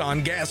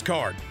 Exxon gas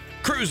card.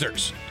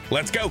 Cruisers,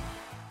 let's go.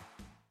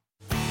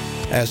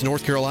 As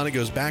North Carolina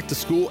goes back to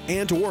school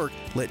and to work,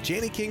 let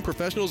Janney King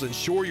Professionals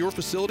ensure your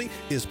facility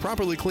is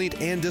properly cleaned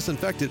and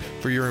disinfected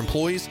for your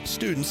employees,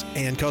 students,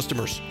 and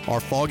customers. Our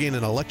fogging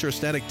and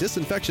electrostatic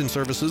disinfection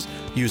services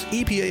use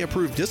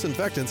EPA-approved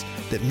disinfectants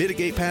that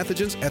mitigate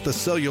pathogens at the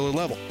cellular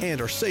level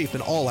and are safe in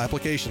all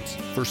applications.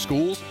 For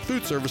schools,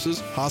 food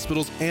services,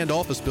 hospitals, and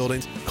office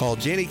buildings, call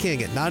Janney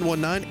King at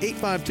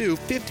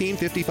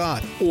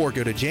 919-852-1555 or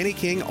go to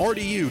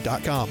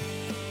JanneyKingRDU.com.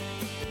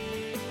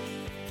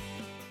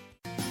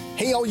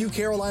 Hey, all you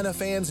Carolina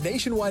fans,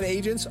 Nationwide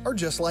agents are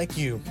just like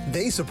you.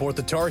 They support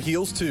the Tar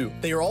Heels, too.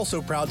 They are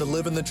also proud to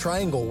live in the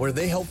Triangle, where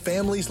they help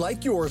families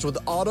like yours with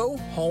auto,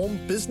 home,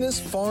 business,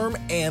 farm,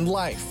 and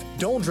life.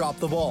 Don't drop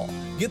the ball.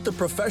 Get the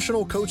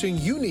professional coaching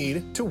you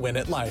need to win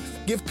at life.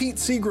 Give Pete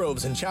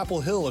Seagroves in Chapel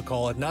Hill a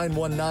call at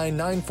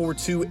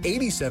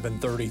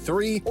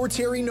 919-942-8733 or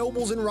Terry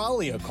Nobles in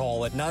Raleigh a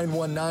call at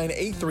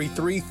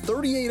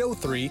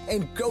 919-833-3803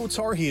 and go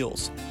Tar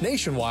Heels.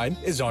 Nationwide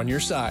is on your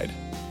side.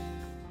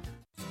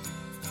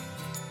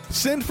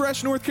 Send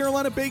fresh North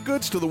Carolina baked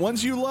goods to the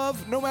ones you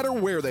love, no matter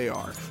where they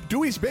are.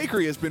 Dewey's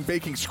Bakery has been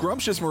baking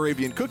scrumptious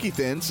Moravian cookie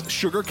thins,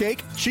 sugar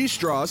cake, cheese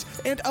straws,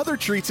 and other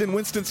treats in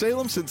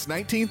Winston-Salem since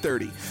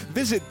 1930.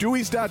 Visit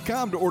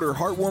Deweys.com to order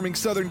heartwarming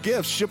Southern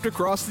gifts shipped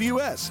across the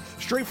U.S.,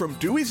 straight from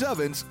Dewey's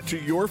ovens to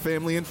your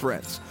family and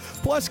friends.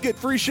 Plus, get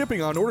free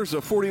shipping on orders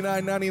of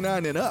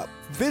 $49.99 and up.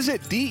 Visit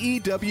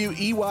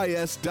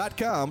DEWEYS.com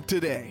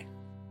today.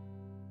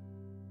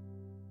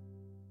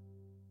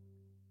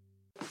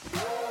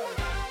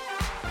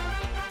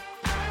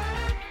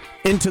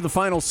 Into the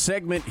final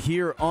segment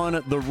here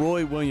on the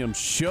Roy Williams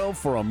Show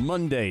for a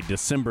Monday,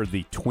 December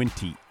the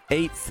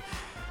 28th.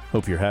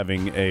 Hope you're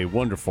having a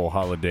wonderful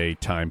holiday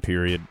time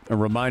period. A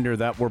reminder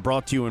that we're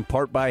brought to you in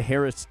part by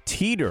Harris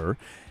Teeter.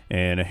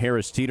 And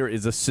Harris Teeter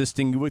is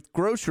assisting you with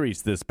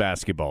groceries this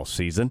basketball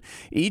season.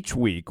 Each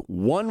week,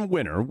 one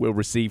winner will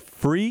receive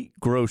free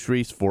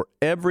groceries for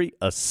every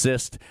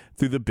assist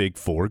through the Big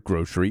Four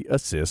Grocery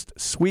Assist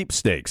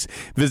Sweepstakes.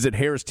 Visit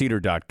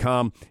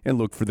harristeeter.com and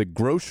look for the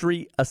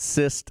Grocery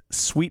Assist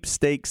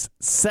Sweepstakes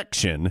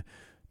section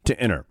to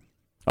enter.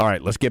 All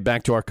right, let's get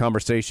back to our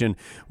conversation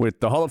with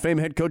the Hall of Fame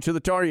head coach of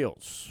the Tar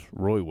Heels,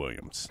 Roy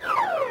Williams.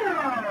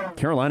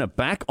 Carolina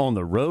back on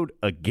the road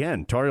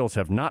again. Tar Heels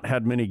have not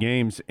had many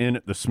games in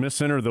the Smith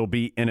Center. They'll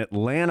be in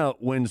Atlanta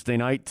Wednesday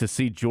night to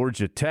see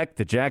Georgia Tech.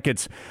 The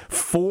Jackets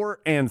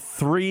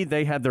 4-3.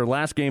 They had their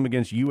last game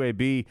against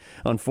UAB,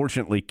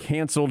 unfortunately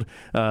canceled.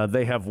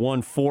 They have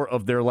won 4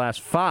 of their last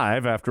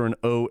 5 after an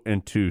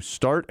 0-2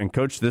 start. And,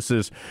 Coach, this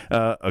is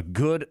a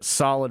good,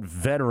 solid,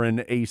 veteran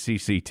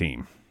ACC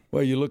team.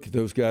 Well, you look at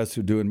those guys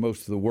who are doing most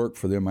of the work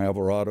for them,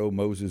 Alvarado,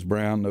 Moses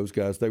Brown, those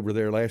guys, they were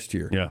there last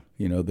year. Yeah.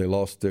 You know, they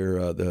lost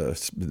their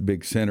the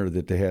big center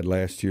that they had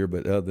last year,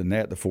 but other than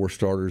that, the 4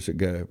 starters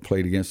that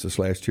played against us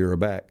last year are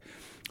back.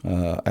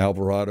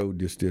 Alvarado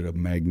just did a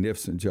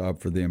magnificent job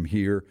for them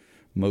here.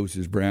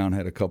 Moses Brown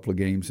had a couple of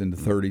games in the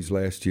 30s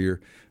last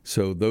year.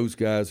 So those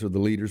guys are the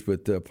leaders,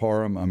 but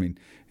Parham, I mean,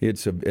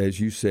 as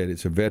you said,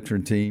 it's a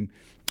veteran team.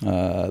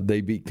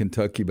 They beat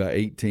Kentucky by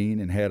 18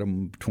 and had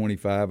them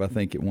 25, I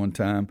think, at one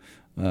time.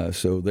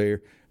 So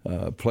they're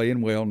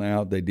playing well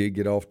now. They did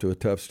get off to a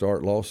tough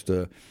start. Lost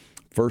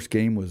first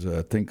game was,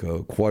 I think,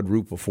 a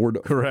quadruple 4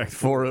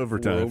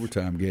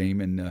 overtime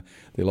game, and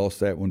they lost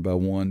that one by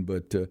 1.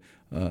 But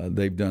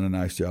they've done a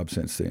nice job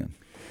since then.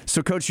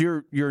 So, Coach,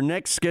 your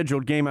next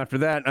scheduled game after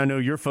that, I know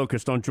you're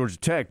focused on Georgia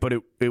Tech, but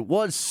it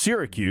was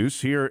Syracuse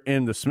here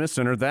in the Smith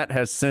Center. That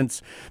has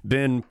since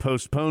been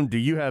postponed. Do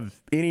you have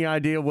any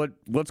idea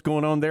what's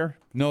going on there?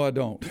 No, I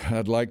don't.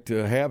 I'd like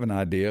to have an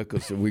idea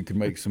because we could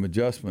make some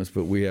adjustments,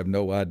 but we have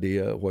no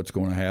idea what's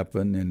going to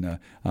happen, and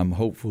I'm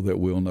hopeful that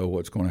we'll know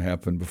what's going to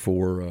happen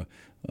before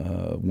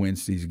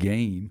Wednesday's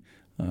game.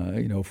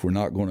 If we're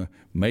not going to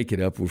make it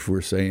up, if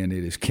we're saying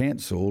it is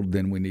canceled,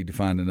 then we need to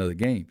find another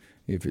game.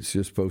 If it's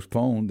just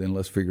postponed, then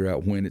let's figure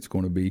out when it's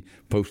going to be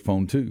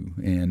postponed to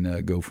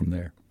and go from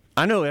there.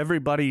 I know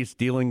everybody's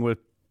dealing with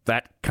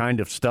that kind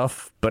of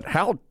stuff, but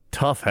how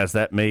tough has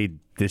that made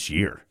this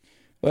year?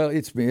 Well,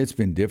 it's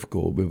been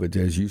difficult, but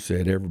as you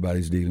said,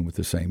 everybody's dealing with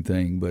the same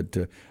thing. But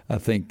I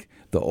think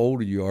the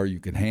older you are, you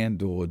can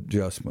handle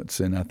adjustments.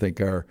 And I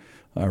think our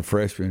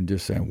freshmen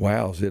just saying,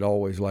 wow, is it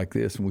always like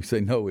this? And we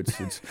say, no, it's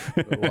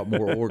a lot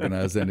more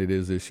organized than it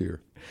is this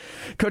year.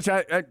 Coach,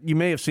 you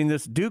may have seen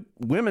this. Duke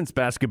women's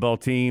basketball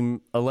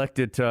team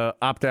elected to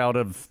opt out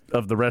of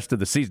the rest of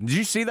the season. Did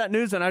you see that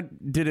news? And how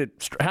did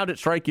it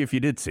strike you if you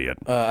did see it?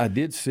 I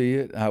did see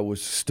it. I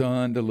was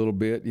stunned a little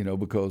bit,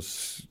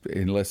 because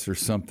unless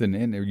there's something,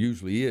 and there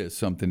usually is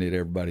something that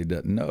everybody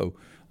doesn't know,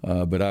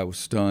 but I was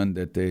stunned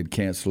that they had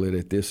canceled it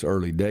at this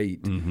early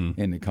date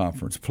in the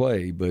conference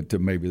play, but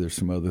maybe there's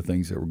some other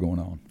things that were going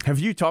on. Have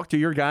you talked to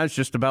your guys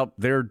just about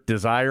their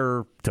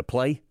desire to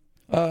play?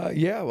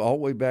 Yeah, all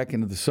the way back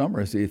into the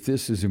summer. If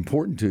this is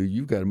important to you,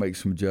 you've got to make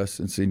some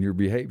adjustments in your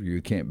behavior.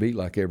 You can't be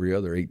like every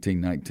other 18,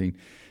 19,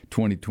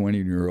 20,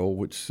 20-year-old,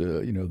 which,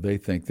 they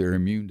think they're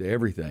immune to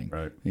everything.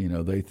 Right.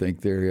 They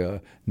think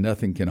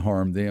nothing can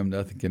harm them,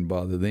 nothing can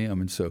bother them.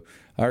 And so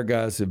our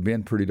guys have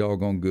been pretty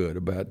doggone good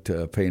about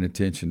paying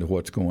attention to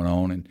what's going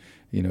on. And,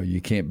 you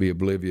can't be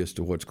oblivious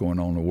to what's going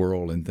on in the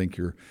world and think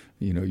you're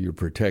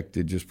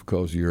protected just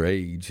because of your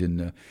age.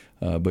 And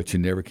but you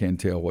never can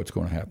tell what's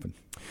going to happen.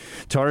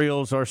 Tar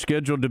Heels are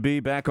scheduled to be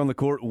back on the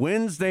court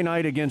Wednesday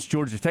night against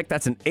Georgia Tech.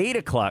 That's an 8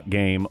 o'clock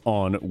game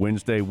on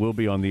Wednesday. We'll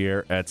be on the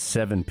air at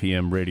 7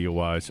 p.m.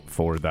 radio-wise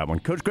for that one.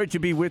 Coach, great to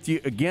be with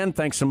you again.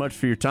 Thanks so much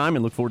for your time,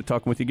 and look forward to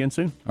talking with you again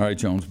soon. All right,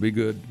 Jones, be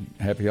good.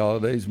 Happy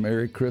holidays.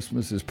 Merry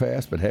Christmas is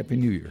past, but Happy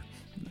New Year.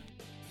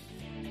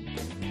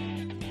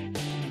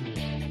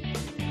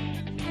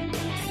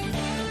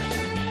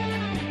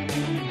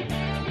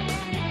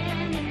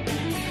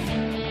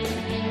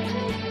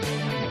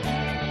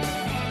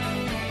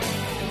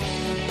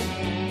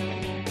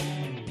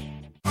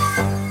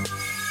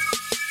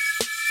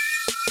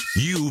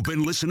 You've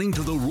been listening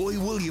to The Roy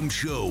Williams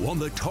Show on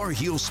the Tar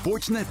Heel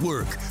Sports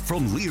Network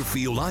from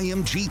Learfield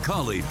IMG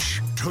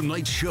College.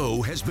 Tonight's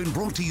show has been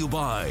brought to you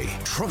by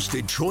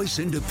Trusted Choice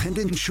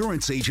Independent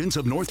Insurance Agents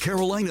of North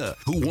Carolina,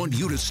 who want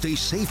you to stay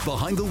safe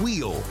behind the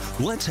wheel.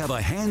 Let's have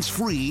a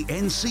hands-free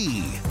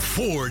NC.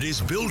 Ford is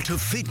built to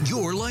fit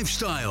your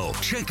lifestyle.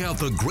 Check out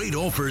the great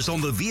offers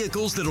on the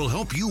vehicles that'll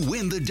help you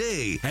win the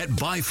day at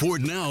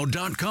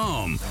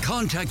buyfordnow.com.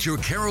 Contact your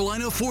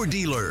Carolina Ford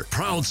dealer,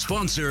 proud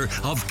sponsor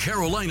of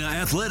Carolina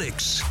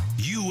Athletics.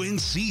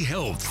 UNC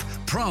Health,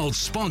 proud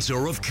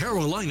sponsor of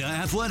Carolina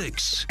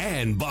Athletics.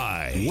 And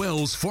by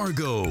Wells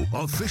Fargo,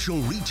 official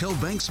retail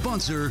bank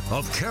sponsor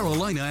of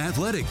Carolina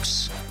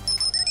Athletics.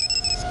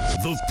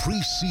 The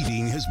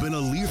preceding has been a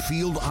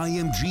Learfield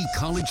IMG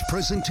College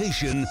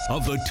presentation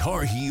of the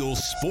Tar Heel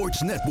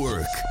Sports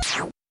Network.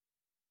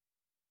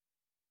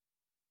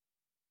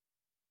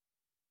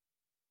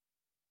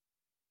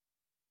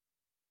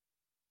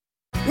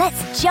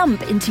 Let's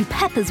jump into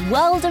Peppa's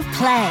world of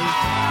play.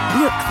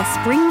 Look for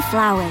spring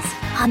flowers,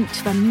 hunt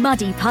for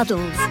muddy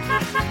puddles,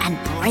 and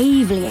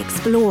bravely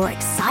explore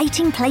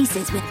exciting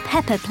places with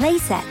Peppa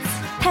playsets.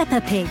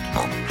 Peppa Pig,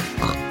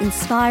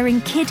 inspiring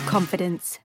kid confidence.